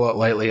playing it a lot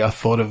lately, I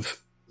thought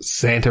of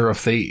Santa of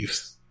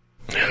Thieves.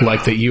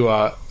 Like that you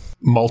are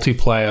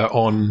multiplayer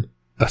on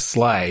a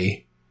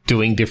sleigh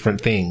doing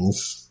different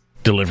things.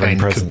 Delivering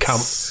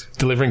presents.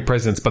 Delivering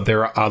presents, but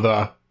there are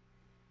other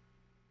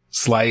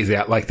sleighs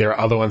out, like there are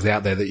other ones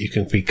out there that you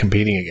can be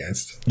competing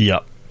against.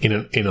 Yep.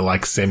 In a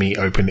like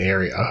semi-open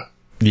area.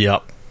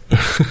 Yep.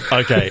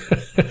 Okay,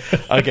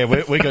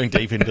 we're going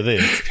deep into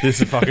this.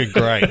 This is fucking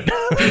great.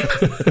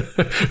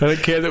 I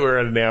don't care that we're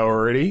at an hour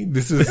already.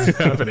 This is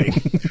happening.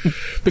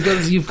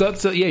 Because you've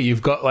got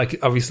like,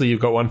 obviously you've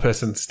got one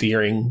person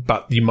steering,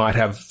 but you might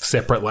have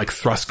separate like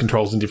thrust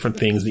controls and different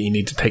things that you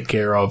need to take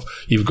care of.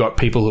 You've got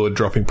people who are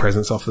dropping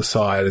presents off the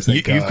side as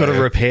they go. You've got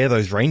to repair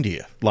those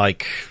reindeer.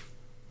 Like,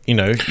 you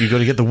know, you've got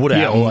to get the wood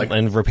out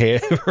and repair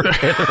the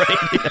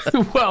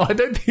reindeer. Well, I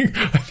don't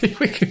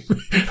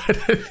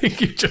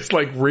think you just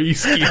like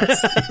re-skin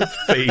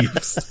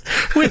thieves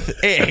with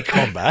air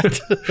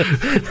combat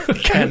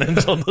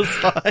cannons on the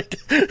side.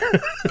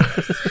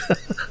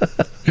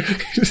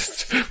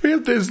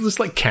 There's just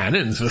like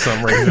cannons for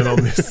some reason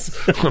on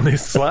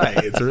this sleigh.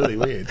 It's really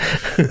weird.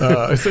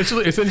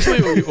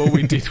 Essentially, all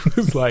we did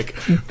was like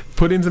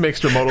put in some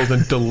extra models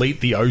and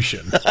delete the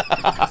ocean.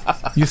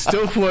 You're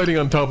still floating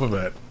on top of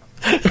it.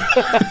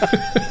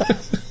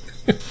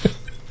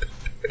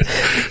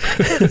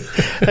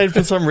 And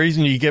for some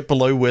reason, you get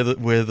below where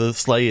the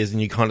sleigh is,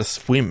 and you kind of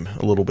swim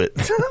a little bit.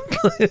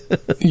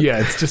 Yeah,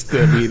 it's just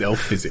the weird elf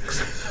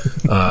physics.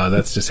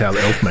 That's just how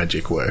the elf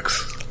magic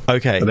works.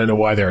 Okay, I don't know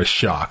why there are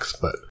sharks,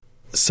 but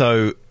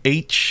so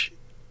each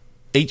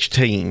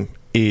team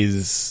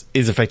is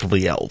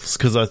effectively elves,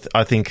 because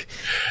I think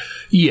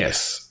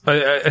yes,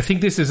 I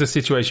think this is a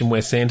situation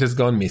where Santa's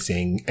gone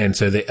missing, and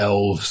so the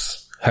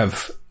elves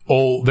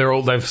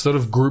they've sort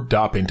of grouped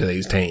up into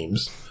these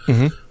teams.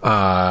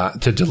 Mm-hmm.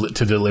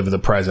 To deliver the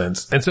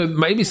presents, and so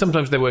maybe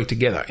sometimes they work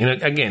together.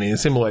 Again, in a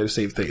similar way to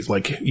Sea of Thieves,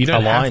 like you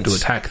don't have to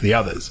attack the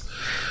others.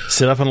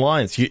 Set up an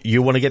alliance.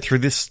 You want to get through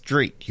this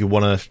street. You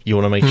want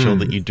to make sure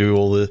that you do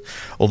all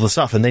the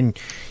stuff, and then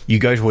you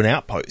go to an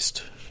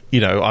outpost.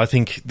 I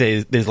think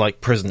there's like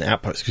present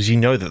outposts, because you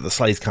know that the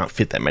sleighs can't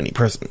fit that many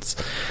presents.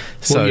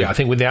 So I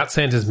think without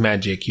Santa's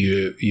magic,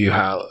 you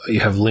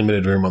have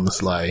limited room on the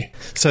sleigh.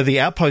 So the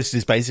outpost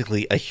is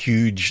basically a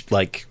huge,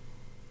 like,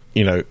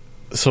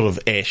 sort of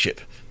airship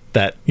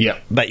that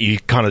you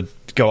kind of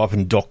go up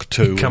and dock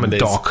to.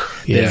 Dock.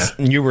 Yeah. There's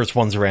numerous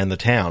ones around the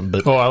town,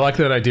 but I like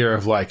that idea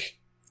of like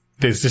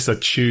there's just a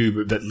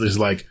tube that just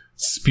like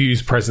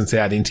spews presents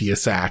out into your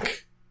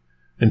sack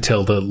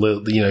until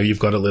you've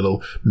got a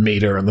little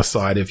meter on the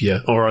side of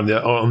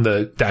on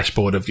the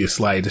dashboard of your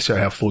sleigh to show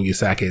how full your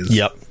sack is.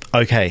 Yep.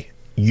 Okay.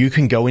 You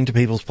can go into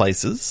people's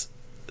places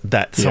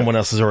that someone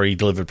else has already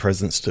delivered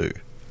presents to,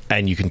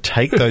 and you can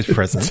take those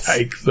presents,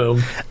 take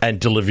them, and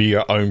deliver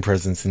your own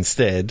presents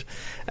instead.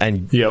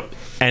 And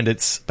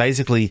it's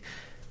basically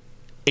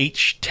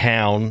each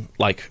town,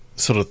 like,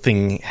 sort of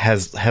thing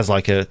has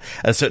like a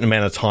certain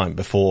amount of time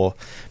before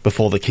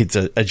the kids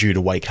are due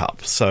to wake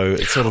up. So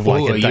it's sort of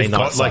like a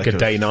day-night cycle. Like a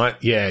day-night.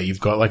 Yeah, you've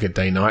got like a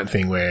day-night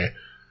thing where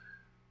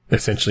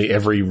essentially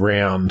every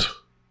round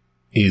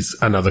is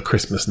another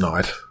Christmas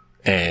night,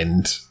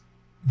 and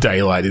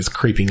daylight is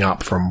creeping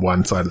up from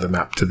one side of the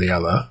map to the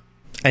other.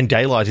 And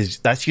daylight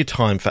that's your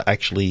time for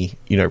actually,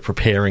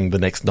 preparing the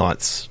next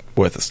night's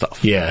worth of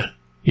stuff. Yeah.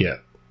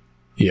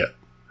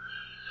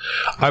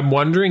 I'm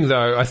wondering,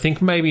 though, I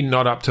think maybe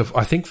not up to...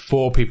 I think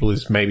 4 people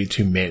is maybe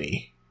too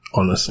many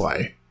on a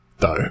sleigh,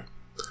 though.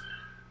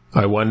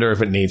 I wonder if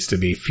it needs to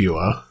be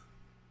fewer.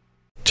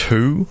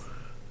 2?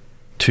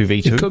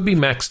 2v2? It could be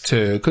max 2.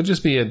 It could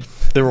just be a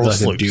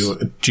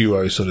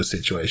duo sort of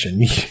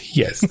situation.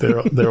 Yes,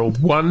 they're all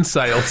one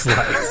sail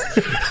sleighs.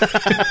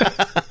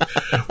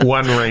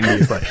 One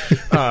reindeer sleigh.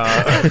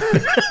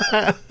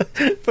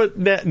 But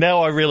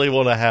now I really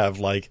want to have,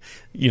 like,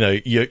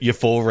 your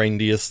 4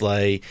 reindeer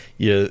sleigh,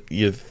 your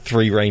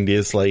 3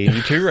 reindeer sleigh, and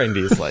your 2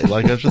 reindeer sleigh.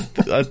 Like, I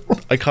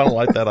kind of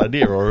like that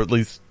idea, or at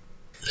least...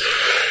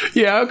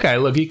 Yeah, okay,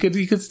 look, you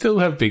could still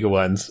have bigger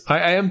ones.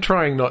 I am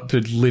trying not to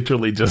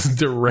literally just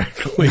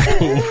directly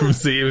pull from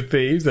Sea of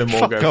Thieves and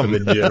more go for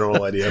the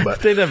general idea,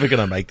 but... They're never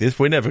going to make this.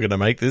 We're never going to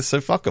make this, so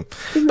fuck them.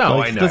 No,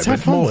 like, I know,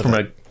 but more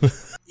from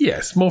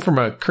more from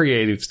a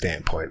creative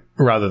standpoint,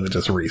 rather than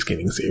just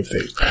reskinning Sea of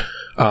Thieves.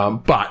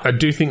 But I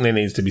do think there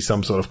needs to be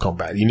some sort of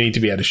combat. You need to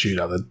be able to shoot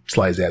other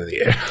sleighs out of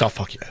the air. Oh,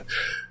 fuck yeah.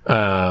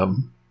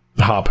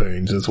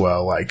 Harpoons as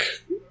well, like...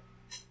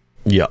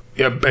 Yeah,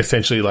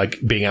 essentially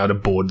like being able to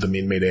board them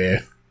in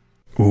midair.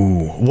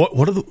 Ooh,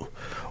 what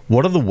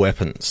are the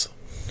weapons?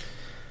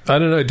 I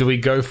don't know. Do we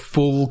go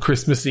full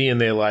Christmassy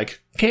and they're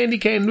like candy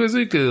cane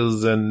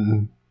bazookas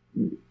and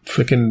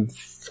freaking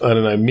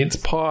mince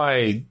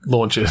pie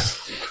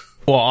launchers?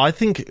 Well, I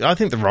think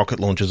the rocket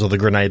launchers or the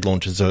grenade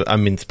launchers are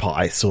mince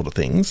pie sort of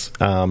things.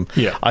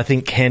 I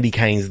think candy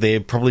canes,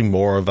 they're probably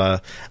more of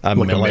a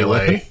melee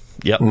weapon.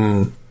 Yep.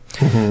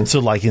 Mm-hmm.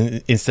 So like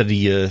instead of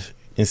your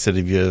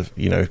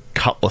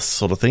cutlass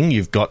sort of thing,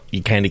 you've got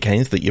your candy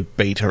canes that you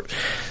beat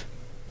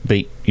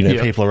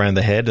people around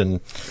the head, and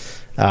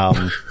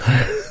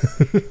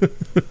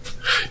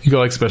you got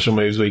like special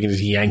moves where you can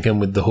just yank them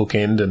with the hook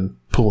end and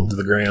pull them to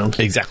the ground.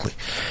 Exactly.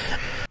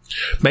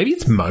 Maybe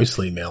it's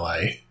mostly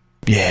melee.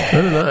 Yeah, I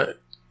don't know.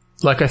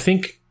 Like I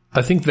think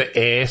the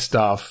air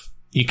stuff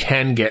you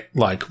can get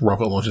like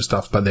rocket launcher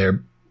stuff, but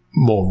they're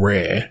more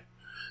rare.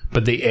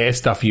 But the air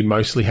stuff you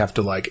mostly have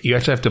to you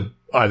actually have to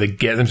either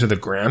get them to the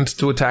ground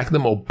to attack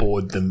them or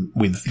board them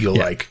with your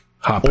like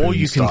harpoon or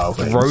you style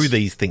can throw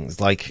these things.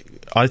 Like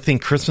I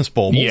think Christmas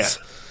baubles.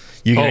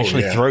 You can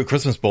actually throw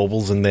Christmas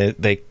baubles, and they're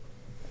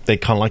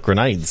kind of like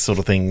grenades sort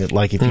of thing.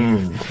 Like if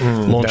you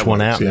launch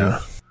one out.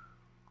 Yeah.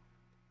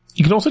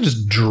 You can also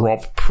just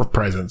drop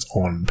presents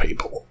on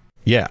people.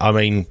 Yeah, I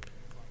mean,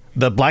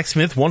 the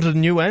blacksmith wanted a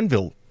new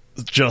anvil.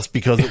 just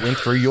because it went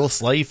through your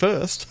sleigh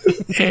first.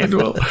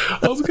 Anvil.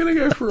 I was going to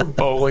go for a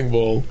bowling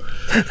ball.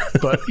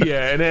 But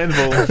yeah, an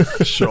anvil,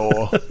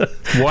 sure.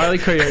 Wile E.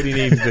 Coyote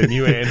needed a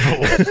new anvil.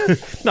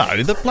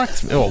 No, the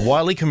blacksmith. Oh,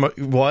 Wile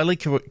E.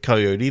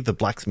 Coyote, the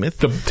blacksmith.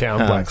 The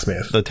town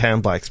blacksmith. The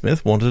town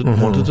blacksmith wanted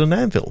an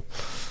anvil.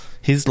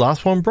 His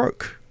last one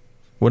broke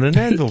when an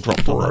anvil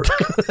dropped on it.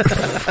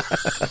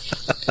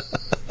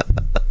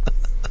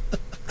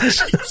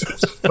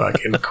 Jesus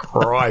fucking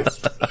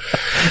Christ.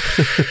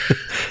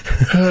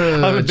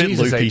 I'm a bit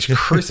Jesus loopy. H.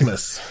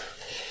 Christmas.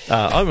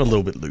 I'm a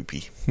little bit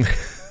loopy.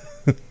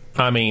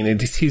 I mean,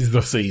 it is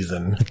the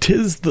season.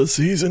 'Tis the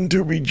season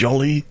to be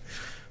jolly.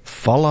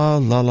 Fa la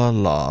la la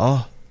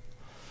la.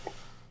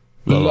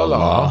 La la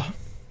la.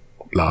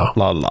 La.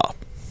 La la.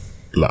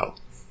 La.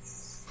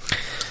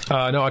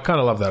 No, I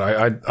kind of love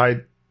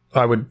that.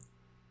 I would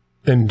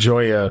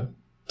enjoy a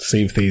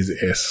Sea of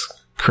Thieves-esque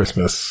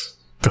Christmas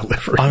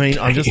delivery. I mean,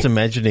 game. I'm just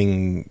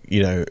imagining,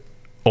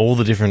 all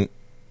the different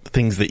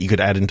things that you could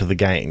add into the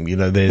game.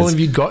 There's... Well,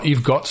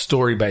 you've got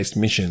story-based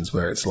missions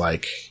where it's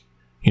like,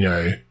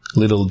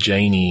 little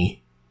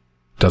Janie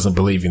doesn't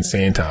believe in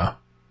Santa,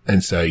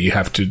 and so you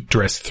have to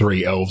dress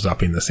 3 elves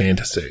up in the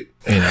Santa suit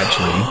and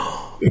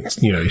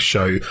actually,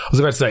 show... I was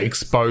about to say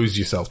expose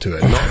yourself to her,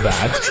 not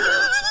that.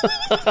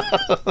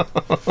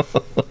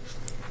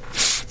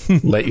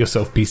 Let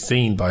yourself be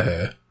seen by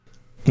her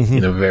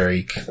in a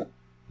very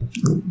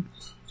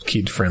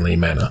kid-friendly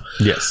manner.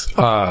 Yes.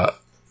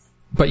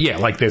 But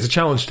yeah, there's a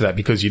challenge to that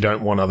because you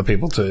don't want other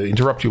people to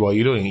interrupt you while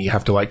you're doing it. You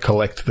have to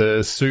collect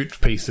the suit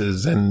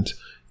pieces, and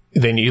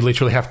then you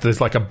literally have to,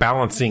 there's a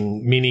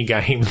balancing mini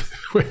game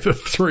where the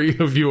 3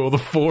 of you or the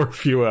 4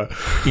 of you are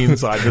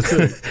inside the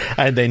suit.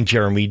 And then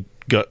Jeremy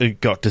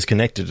got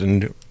disconnected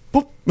and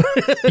boop.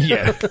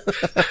 Yeah.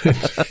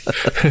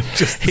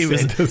 Just he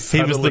was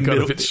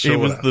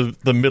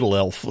the middle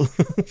elf.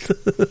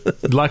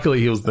 Luckily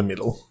he was the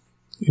middle.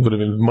 It would have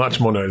been much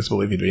more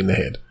noticeable if he'd been the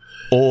head.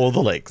 Or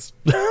the legs.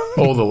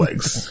 Or the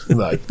legs.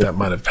 There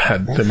might have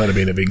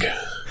been a big...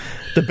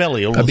 The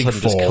belly all of a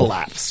sudden just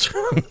collapsed.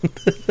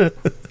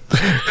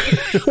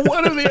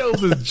 One of the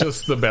elves is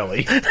just the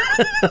belly.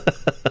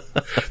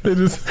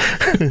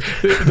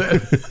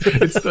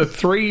 It's the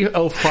 3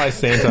 elf high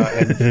Santa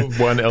and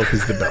 1 elf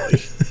is the belly.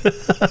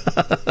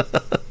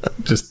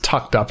 Just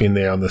tucked up in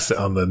there on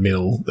the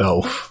middle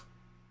elf,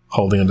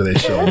 holding onto their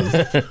shoulders.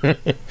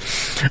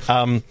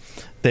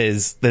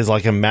 There's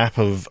a map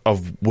of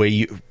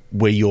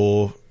where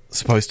you're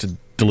supposed to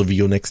deliver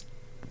your next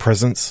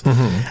presents,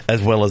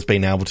 as well as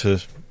being able to,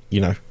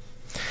 Yeah,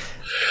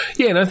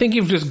 and I think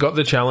you've just got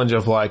the challenge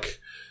of all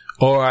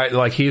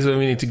right, here's where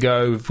we need to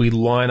go. If we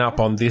line up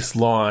on this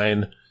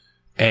line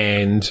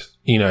and,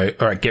 all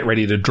right, get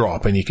ready to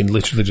drop, and you can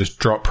literally just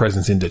drop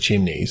presents into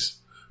chimneys.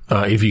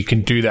 If you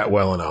can do that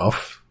well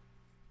enough.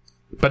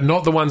 But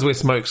not the ones where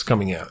smoke's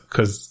coming out,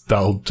 because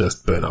they'll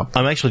just burn up.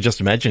 I'm actually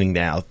just imagining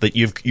now that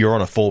you're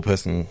on a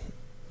 4-person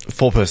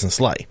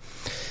sleigh.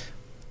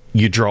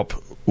 You drop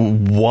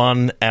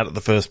 1 out of the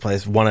first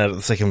place, 1 out of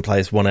the second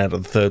place, 1 out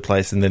of the third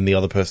place, and then the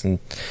other person,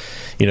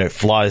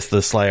 flies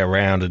the sleigh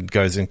around and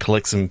goes and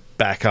collects them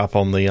back up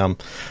on the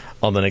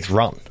next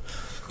run.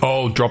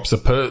 Oh, drops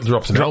an elf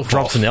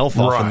off,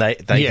 right. And they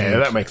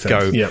that makes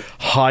sense. Go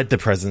hide the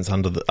presents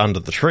under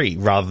the tree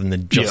rather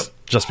than just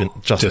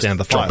down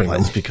the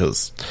fireplace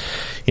because,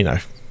 I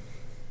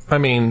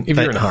mean, if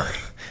you're in a hurry,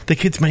 the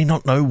kids may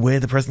not know where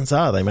the presents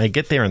are. They may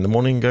get there in the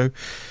morning and go,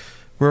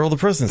 where are all the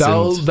presents?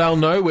 They'll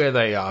know where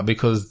they are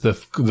because the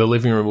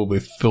living room will be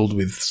filled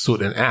with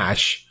soot and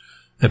ash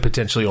and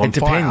potentially on fire. It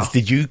depends.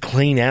 Did you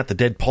clean out the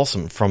dead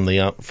possum from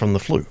the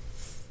flue?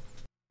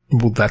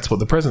 Well, that's what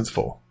the present's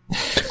for.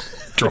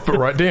 Drop it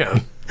right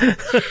down.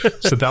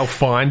 So they'll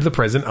find the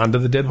present under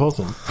the dead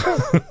possum.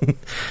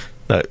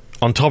 No,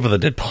 on top of the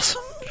dead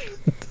possum.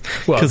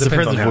 Well, because the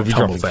present will be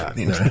tumbles out.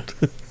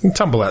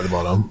 Tumble out the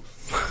bottom.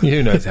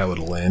 Who knows how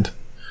it'll land?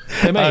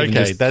 They may even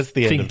just that's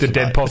the think end the of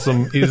dead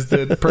possum is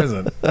the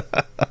present.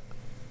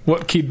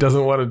 What kid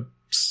doesn't want a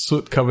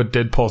soot-covered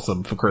dead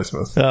possum for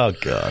Christmas? Oh,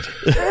 God.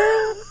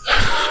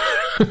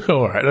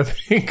 All right, I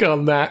think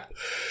on that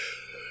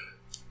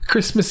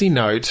Christmassy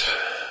note,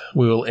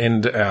 we will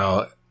end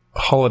our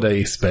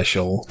holiday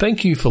special.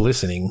 Thank you for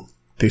listening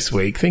this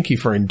week. Thank you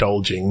for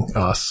indulging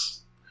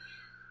us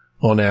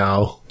on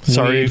our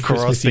sorry weird for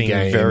Christmassy us being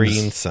games. Very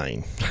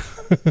insane.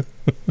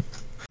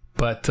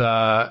 But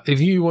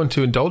if you want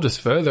to indulge us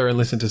further and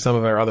listen to some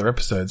of our other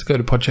episodes, go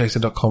to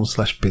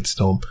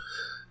podchaser.com/bitstorm.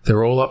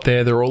 They're all up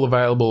there. They're all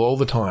available all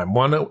the time.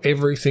 One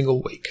every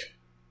single week.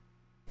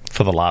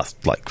 For the last,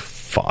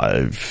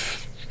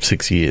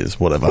 5-6 years,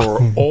 whatever.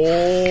 For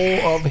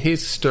all of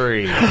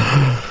history.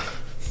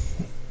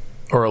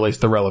 Or at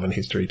least the relevant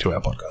history to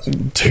our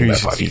podcast.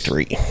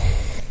 263.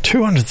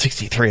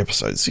 263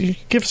 episodes.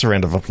 Give us a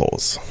round of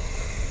applause.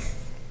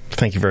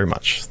 Thank you very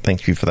much.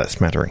 Thank you for that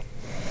smattering.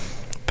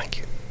 Thank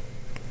you.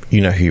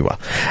 You know who you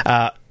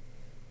are.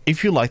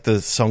 If you like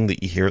the song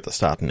that you hear at the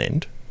start and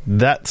end,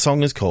 That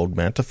song is called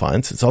Mount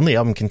Defiance. It's on the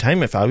album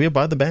Containment Failure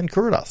by the band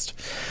Kuradust.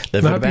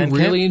 I hope you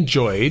really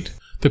enjoyed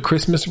the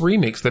Christmas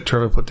remix that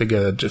Trevor put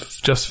together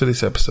just for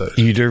this episode.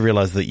 You do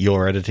realise that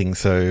you're editing,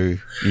 so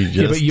you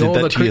just but you're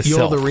did that to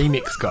yourself. You're the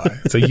remix guy,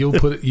 so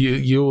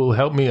you will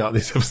help me out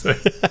this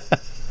episode.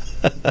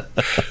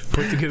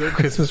 Put together a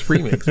Christmas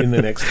remix in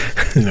the next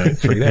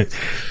 3 days.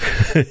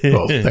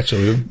 Well,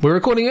 actually, we're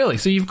recording early,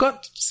 so you've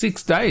got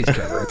 6 days,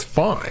 Trevor. It's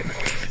fine.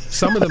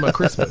 Some of them are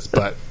Christmas,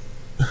 but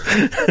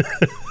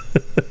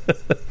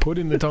put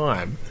in the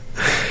time.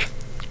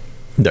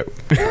 No.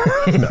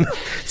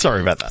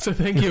 Sorry about that. So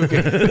thank you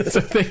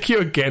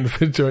again.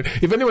 For joining.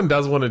 If anyone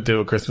does want to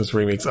do a Christmas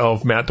remix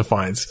of Mount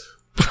Defiance,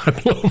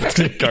 I'd love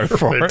to go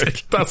for it.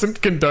 It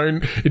doesn't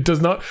condone. It does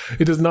not.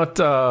 It's not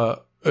the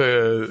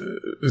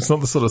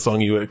sort of song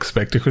you would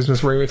expect a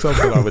Christmas remix of,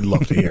 but I would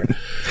love to hear it.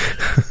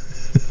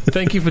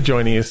 Thank you for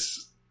joining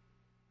us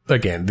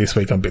again this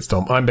week on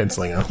Bitstorm. I'm Ben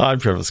Slinger. I'm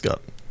Trevor Scott.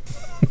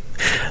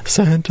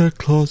 Santa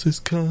Claus is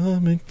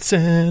coming.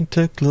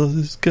 Santa Claus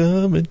is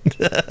coming.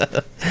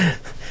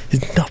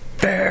 He's not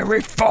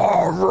very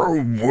far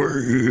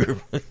away.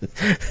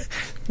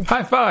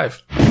 High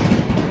five.